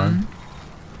flying one.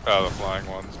 Oh, the flying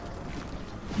ones.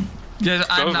 Guys, So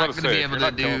I I'm was not about gonna to say, be if able you're to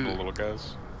not killing the do. little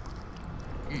guys.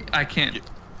 I can't. Yeah.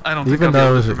 I don't think Even I'll be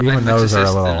able those, to provide even much those are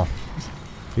a little, assistance.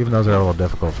 even those are a little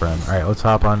difficult, friend. All right, let's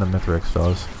hop on to Mithrix,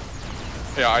 fellas.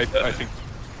 Yeah, I think.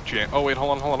 Oh wait,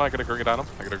 hold on. I got a green atom.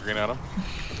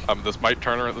 This might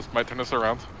turn us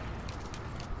around.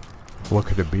 What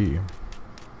could it be?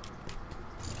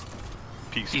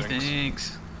 Peace He things.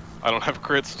 thinks. I don't have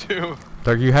crits too.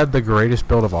 Doug, you had the greatest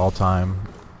build of all time,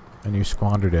 and you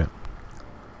squandered it.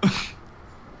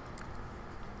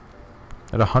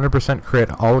 At 100% crit,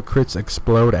 all crits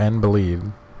explode and bleed.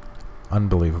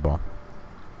 Unbelievable.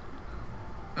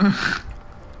 I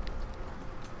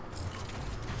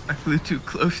flew too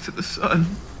close to the sun.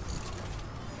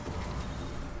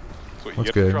 That's what you That's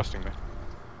get good. for trusting me.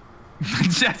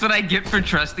 That's what I get for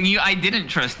trusting you. I didn't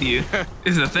trust you.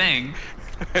 Is the thing.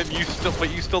 And but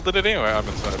you still did it anyway. I'm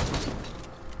inside.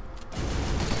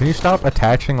 Can you stop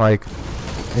attaching like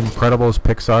Incredibles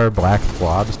Pixar black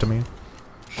blobs to me?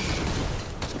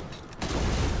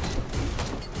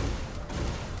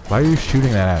 Why are you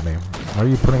shooting that at me? Why are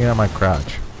you putting it on my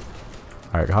crotch?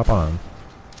 Alright, hop on.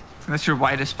 That's your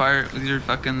widest part with your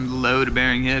fucking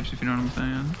load-bearing hips, if you know what I'm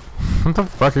saying. What the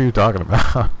fuck are you talking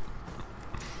about?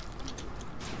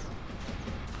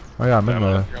 Oh yeah, I'm in Damn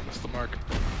the... it, I missed the mark.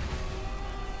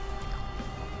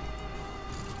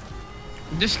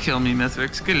 Just kill me,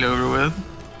 Mythrix. Get it over with.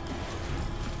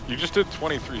 You just did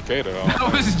 23k though.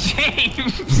 That was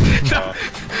James!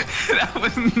 That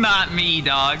was not me,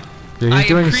 dog. Yeah, he's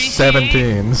doing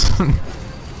 17s.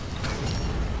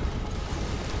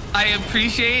 I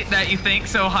appreciate that you think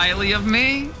so highly of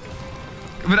me,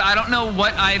 but I don't know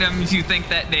what items you think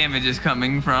that damage is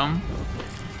coming from.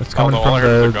 It's coming all from I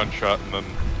heard was a the... gunshot and then...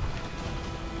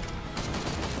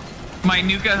 My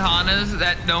Nuka Hanas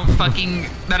that don't fucking...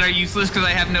 that are useless because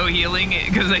I have no healing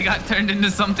because they got turned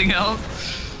into something else.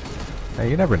 Hey,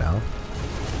 you never know.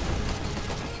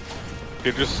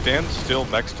 You just stand still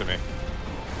next to me.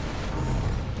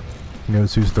 He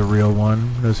knows who's the real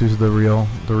one. Knows who's the real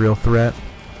threat.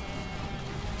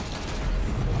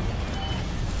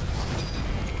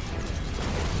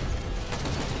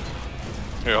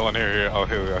 Here, hold on, here, I'll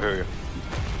heal you.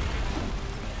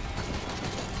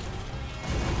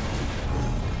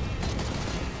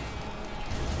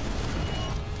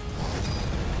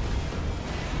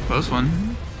 Close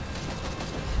one.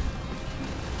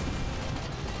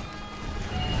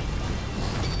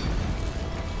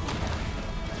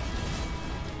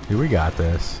 Dude, we got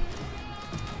this.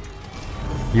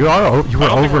 You were I don't think we're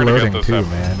gonna get overloading this too, ever.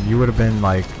 man. You would have been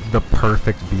like the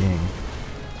perfect being.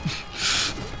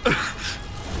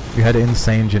 You had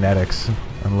insane genetics,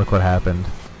 and look what happened.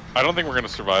 I don't think we're gonna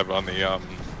survive on the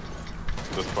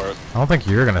this part. I don't think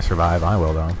you're gonna survive. I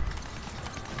will though.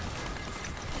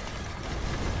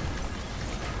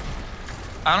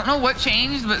 I don't know what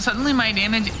changed, but suddenly my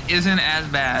damage isn't as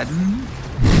bad.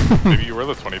 Maybe you were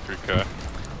the 23k.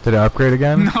 Did it upgrade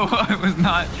again? No, I was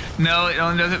not. No, it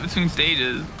only does it between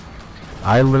stages.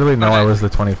 I literally know I Okay. was the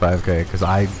 25k because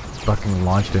I fucking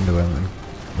launched into him and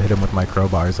hit him with my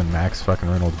crowbars and max fucking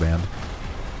Reynolds band.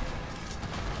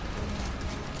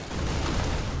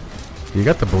 You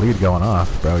got the bleed going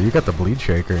off, bro. You got the bleed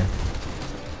shaker.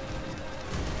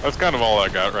 That's kind of all I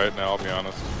got right now, I'll be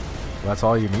honest. That's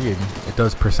all you need. It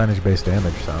does percentage-based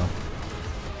damage, so.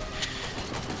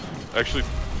 Actually,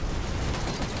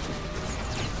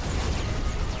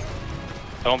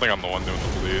 I don't think I'm the one doing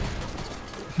the bleed.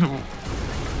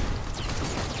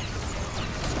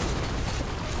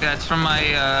 That's from my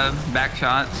back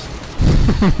shots.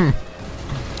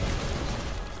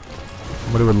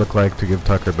 What it would look like to give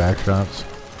Tucker back shots.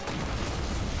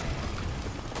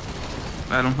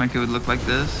 I don't think it would look like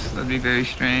this. That'd be very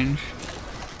strange.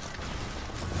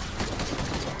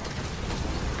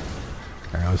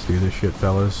 Alright, let's do this shit,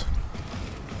 fellas.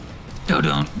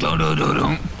 Don't.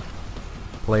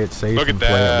 Play it safe Look at and play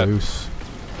that. it loose.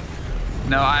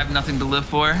 No, I have nothing to live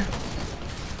for.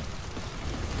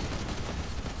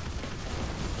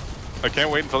 I can't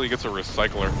wait until he gets a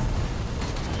recycler.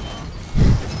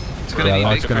 It's gonna Yeah, be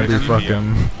that's big gonna for be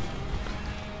him. fucking...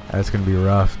 That's gonna be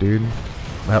rough, dude.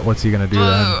 What's he gonna do then?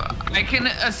 I can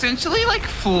essentially like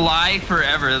fly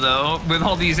forever though with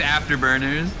all these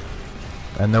afterburners.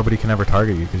 And nobody can ever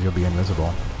target you because you'll be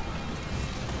invisible.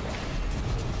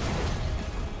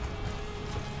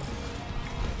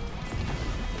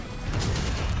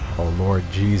 Oh Lord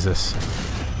Jesus.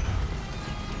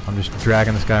 I'm just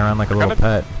dragging this guy around like a little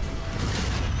pet.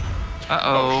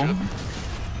 Uh-oh. shit.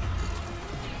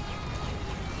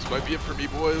 This might be it for me,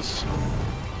 boys.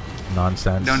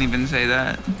 Nonsense. Don't even say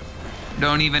that.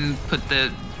 Don't even put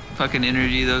the fucking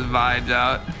energy, those vibes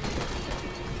out.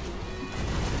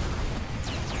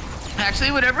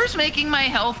 Actually, whatever's making my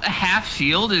health a half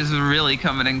shield is really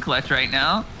coming in clutch right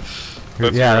now.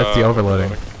 Yeah, that's the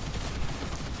overloading.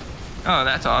 Oh,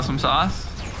 that's awesome sauce.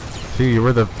 See, you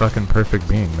were the fucking perfect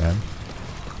being, man.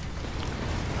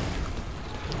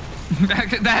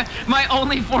 That my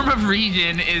only form of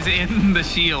regen is in the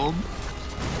shield.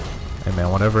 Hey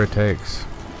man, whatever it takes.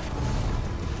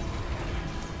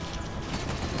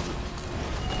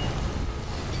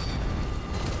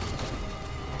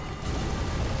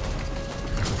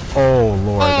 Oh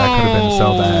Lord, that could have been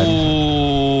so bad.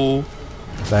 Oh.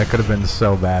 That could have been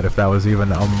so bad if that was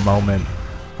even a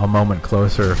moment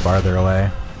closer or farther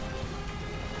away.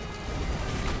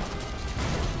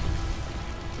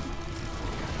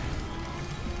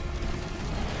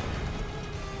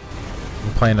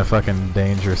 I'm playing a fucking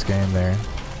dangerous game there.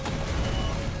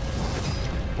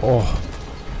 Oh.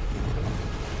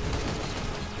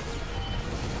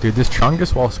 Dude, this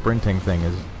Chungus while sprinting thing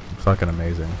is fucking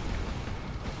amazing.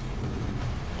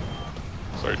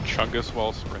 Sorry, Chungus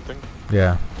while sprinting?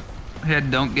 Yeah. Yeah,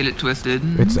 don't get it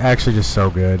twisted. It's actually just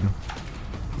so good.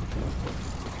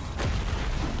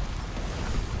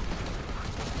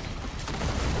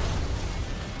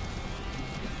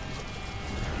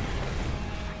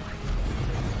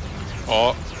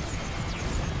 Oh,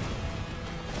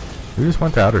 We just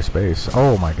went to outer space.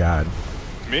 Oh my god.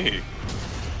 me.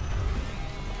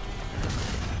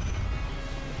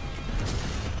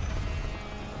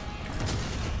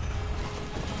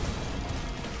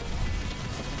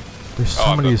 There's so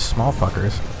Oh, many of these small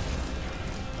fuckers.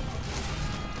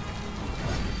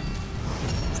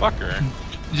 Fucker.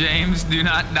 James, do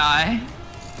not die.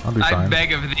 I'll be I fine.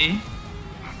 beg of thee.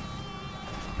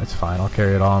 That's fine. I'll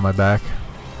carry it all on my back.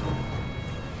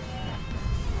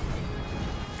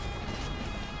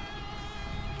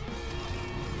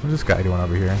 What's this guy doing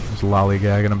over here? Just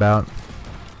lollygagging about. Dude,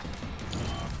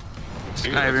 that's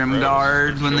Skyrim gross.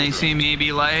 guards, They're when they children. see me,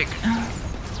 be like,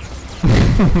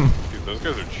 Dude, those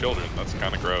guys are children. That's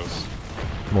kind of gross.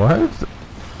 What?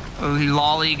 oh, he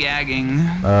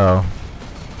lollygagging. Oh.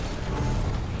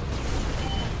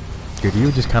 Dude,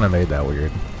 you just kind of made that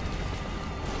weird.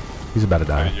 He's about to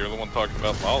die. Hey, you're the one talking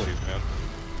about lollies, man.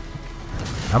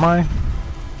 Am I?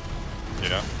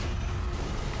 Yeah.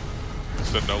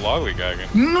 Said no lollygagging.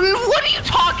 What are you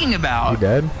talking You about?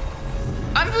 dead?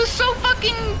 I'm just so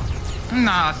fucking...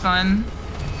 Nah, son.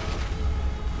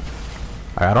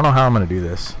 Alright, I don't know how I'm gonna do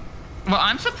this. Well,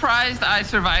 I'm surprised I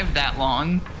survived that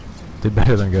long. Did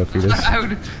better than Go Fetus.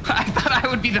 I thought I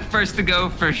would be the first to go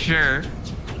for sure.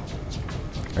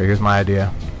 Alright, here's my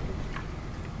idea.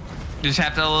 Just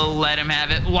have to let him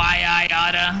have it. Why I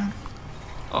oughta?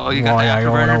 Oh, you got Why the I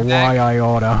oughta, afterburner back? why I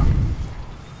oughta.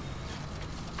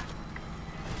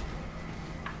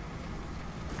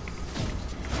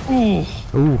 Ooh.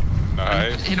 Ooh.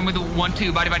 Nice. Hit him with a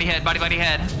 1-2, body, head, body,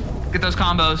 head. Get those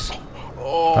combos.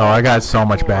 Oh, I got so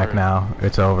much back Lord. now.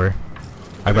 It's over.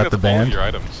 I got the that's all of band. your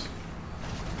items.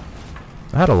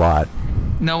 I had a lot.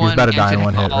 No He's one about to die in can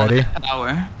one hit. call Ready? the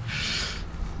hour.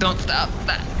 Don't stop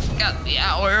that. Got the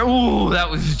hour. Ooh, that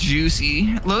was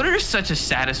juicy. Loader is such a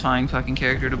satisfying fucking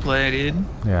character to play, dude.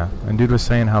 Yeah. And dude was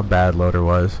saying how bad Loader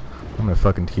was. I'm gonna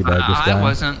fucking teabag this guy. I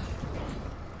wasn't.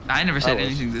 I never said was.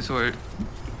 anything of the sort.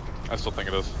 I still think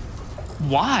it is.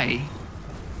 Why?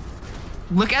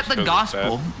 Look at the 'Cause it's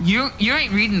gospel. bad. You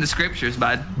ain't reading the scriptures,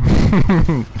 bud.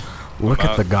 Look at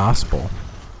not. the gospel.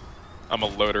 I'm a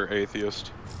loader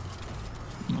atheist.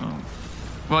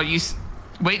 Well,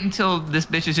 wait until this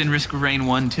bitch is in Risk of Rain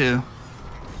 1 too.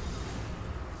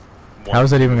 How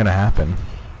is that even gonna happen?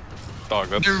 Dog,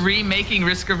 that's... They're remaking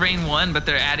Risk of Rain 1, but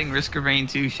they're adding Risk of Rain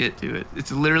 2 shit to it.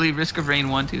 It's literally Risk of Rain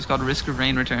 1 2. It's called Risk of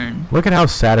Rain Return. Look at how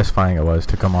satisfying it was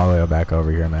to come all the way back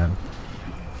over here, man.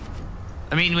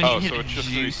 I mean, when Oh, you hit so a it's just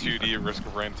the juicy 2D Risk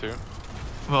of Rain 2?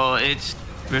 Well, it's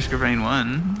Risk of Rain 1.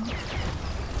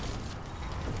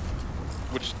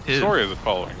 Which Two. story is it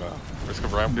following, though? Risk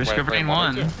of Rain, Risk of Rain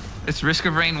 1 or 1. 2? It's Risk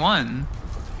of Rain 1.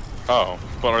 Oh,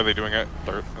 but are they doing it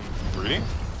in 3D?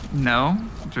 No,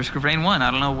 it's Risk of Rain 1.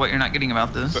 I don't know what you're not getting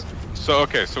about this. So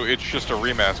okay, so it's just a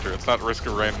remaster. It's not Risk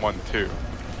of Rain 1 2.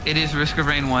 It is Risk of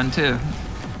Rain 1 too.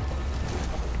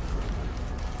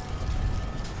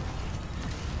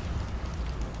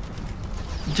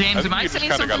 James, think am I you just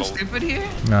saying kinda something gotta- stupid here?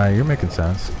 Nah, you're making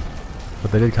sense.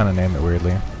 But they did kind of name it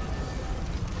weirdly.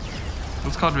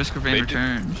 It's called Risk of Rain They did-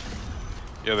 Returns.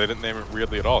 Yeah, they didn't name it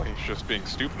weirdly at all. He's just being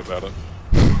stupid about it.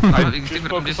 I'm not being Just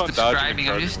stupid, I'm focus just on dodging and describing. I'm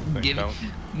charging just when things giving.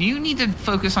 don't. You need to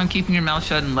focus on keeping your mouth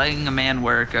shut and letting a man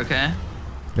work, okay?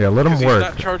 Yeah, let him Because he's work.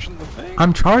 not charging the thing.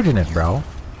 I'm charging it, bro.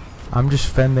 I'm just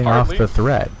fending Hardly. off the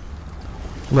threat.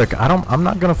 Look, I'm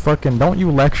not gonna fucking. Don't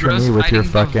you lecture Bro's me with your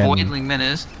fighting the fucking, Voidling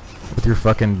Menace. with your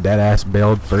fucking dead ass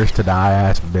build, first to die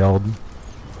ass build.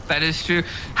 That is true.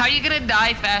 How you gonna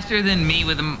die faster than me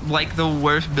with like the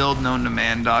worst build known to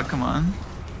man, dog? Come on.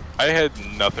 I had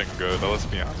nothing good, let's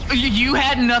be honest. You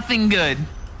had nothing good.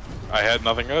 I had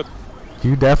nothing good.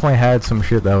 You definitely had some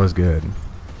shit that was good.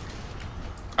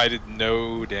 I did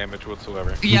no damage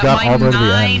whatsoever. Yeah, got my all the way to the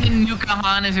 9 end.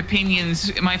 Nukahana's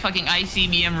opinions, my fucking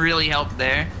ICBM really helped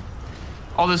there.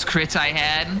 All those crits I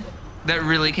had, that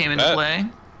really came into That- play.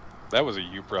 That was a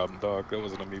you problem, dog. That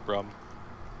wasn't a me problem.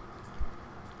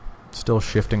 Still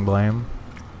shifting blame.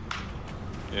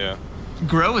 Yeah.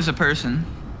 Grow as a person.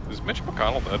 Is Mitch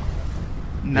McConnell dead?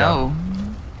 No.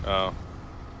 Oh.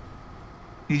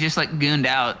 He just like gooned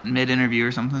out mid-interview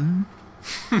or something.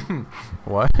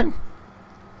 What?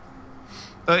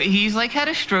 He's like had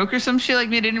a stroke or some shit.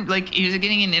 Like he was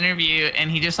getting an interview and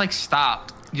he just like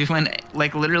stopped. Just went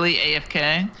like literally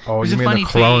AFK. Oh, It was you a mean the funny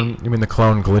clone? tweet. You mean the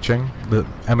clone glitching? The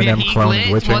Yeah, Eminem he clone glitched.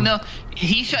 glitching? Well, no,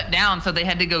 he shut down, so they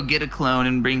had to go get a clone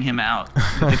and bring him out.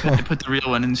 They put the real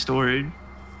one in storage.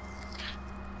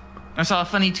 I saw a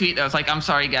funny tweet that was like, "I'm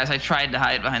sorry guys, I tried to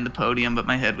hide behind the podium, but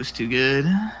my head was too good."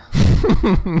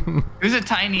 It was a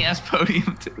tiny ass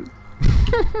podium too.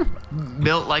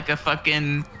 Built like a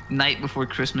fucking Night Before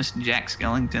Christmas Jack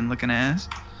Skellington looking ass.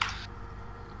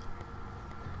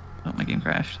 Oh, my game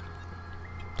crashed.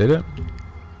 Did it?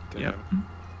 Yep.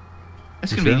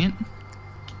 That's You sure? convenient.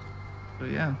 So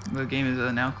yeah, the game is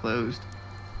now closed.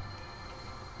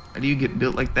 How do you get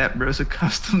built like that, bro? It's a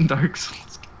custom Dark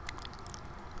Souls.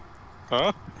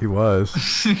 Huh? He was.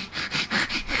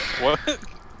 What?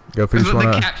 Go if you Because just the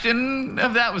wanna. caption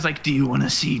of that was like, "Do you want to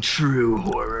see true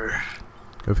horror?"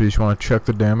 Go if you just wanna check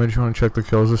the damage. You wanna check the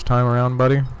kills this time around,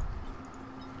 buddy?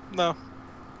 No.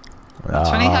 It's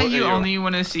funny how you Ew. only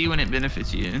want to see when it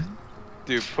benefits you.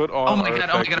 Dude, put on. Oh my god!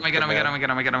 Oh my artifact god! Oh my god! Oh my god!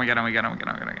 Oh my command. god! Oh my god! Oh my god! Oh my god! Oh my god!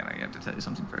 Oh my god! Oh my god! I have to tell you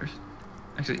something first.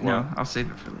 Actually, no. What? I'll save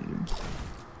it for later.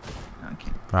 No, I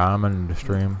can't. I'm in the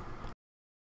stream.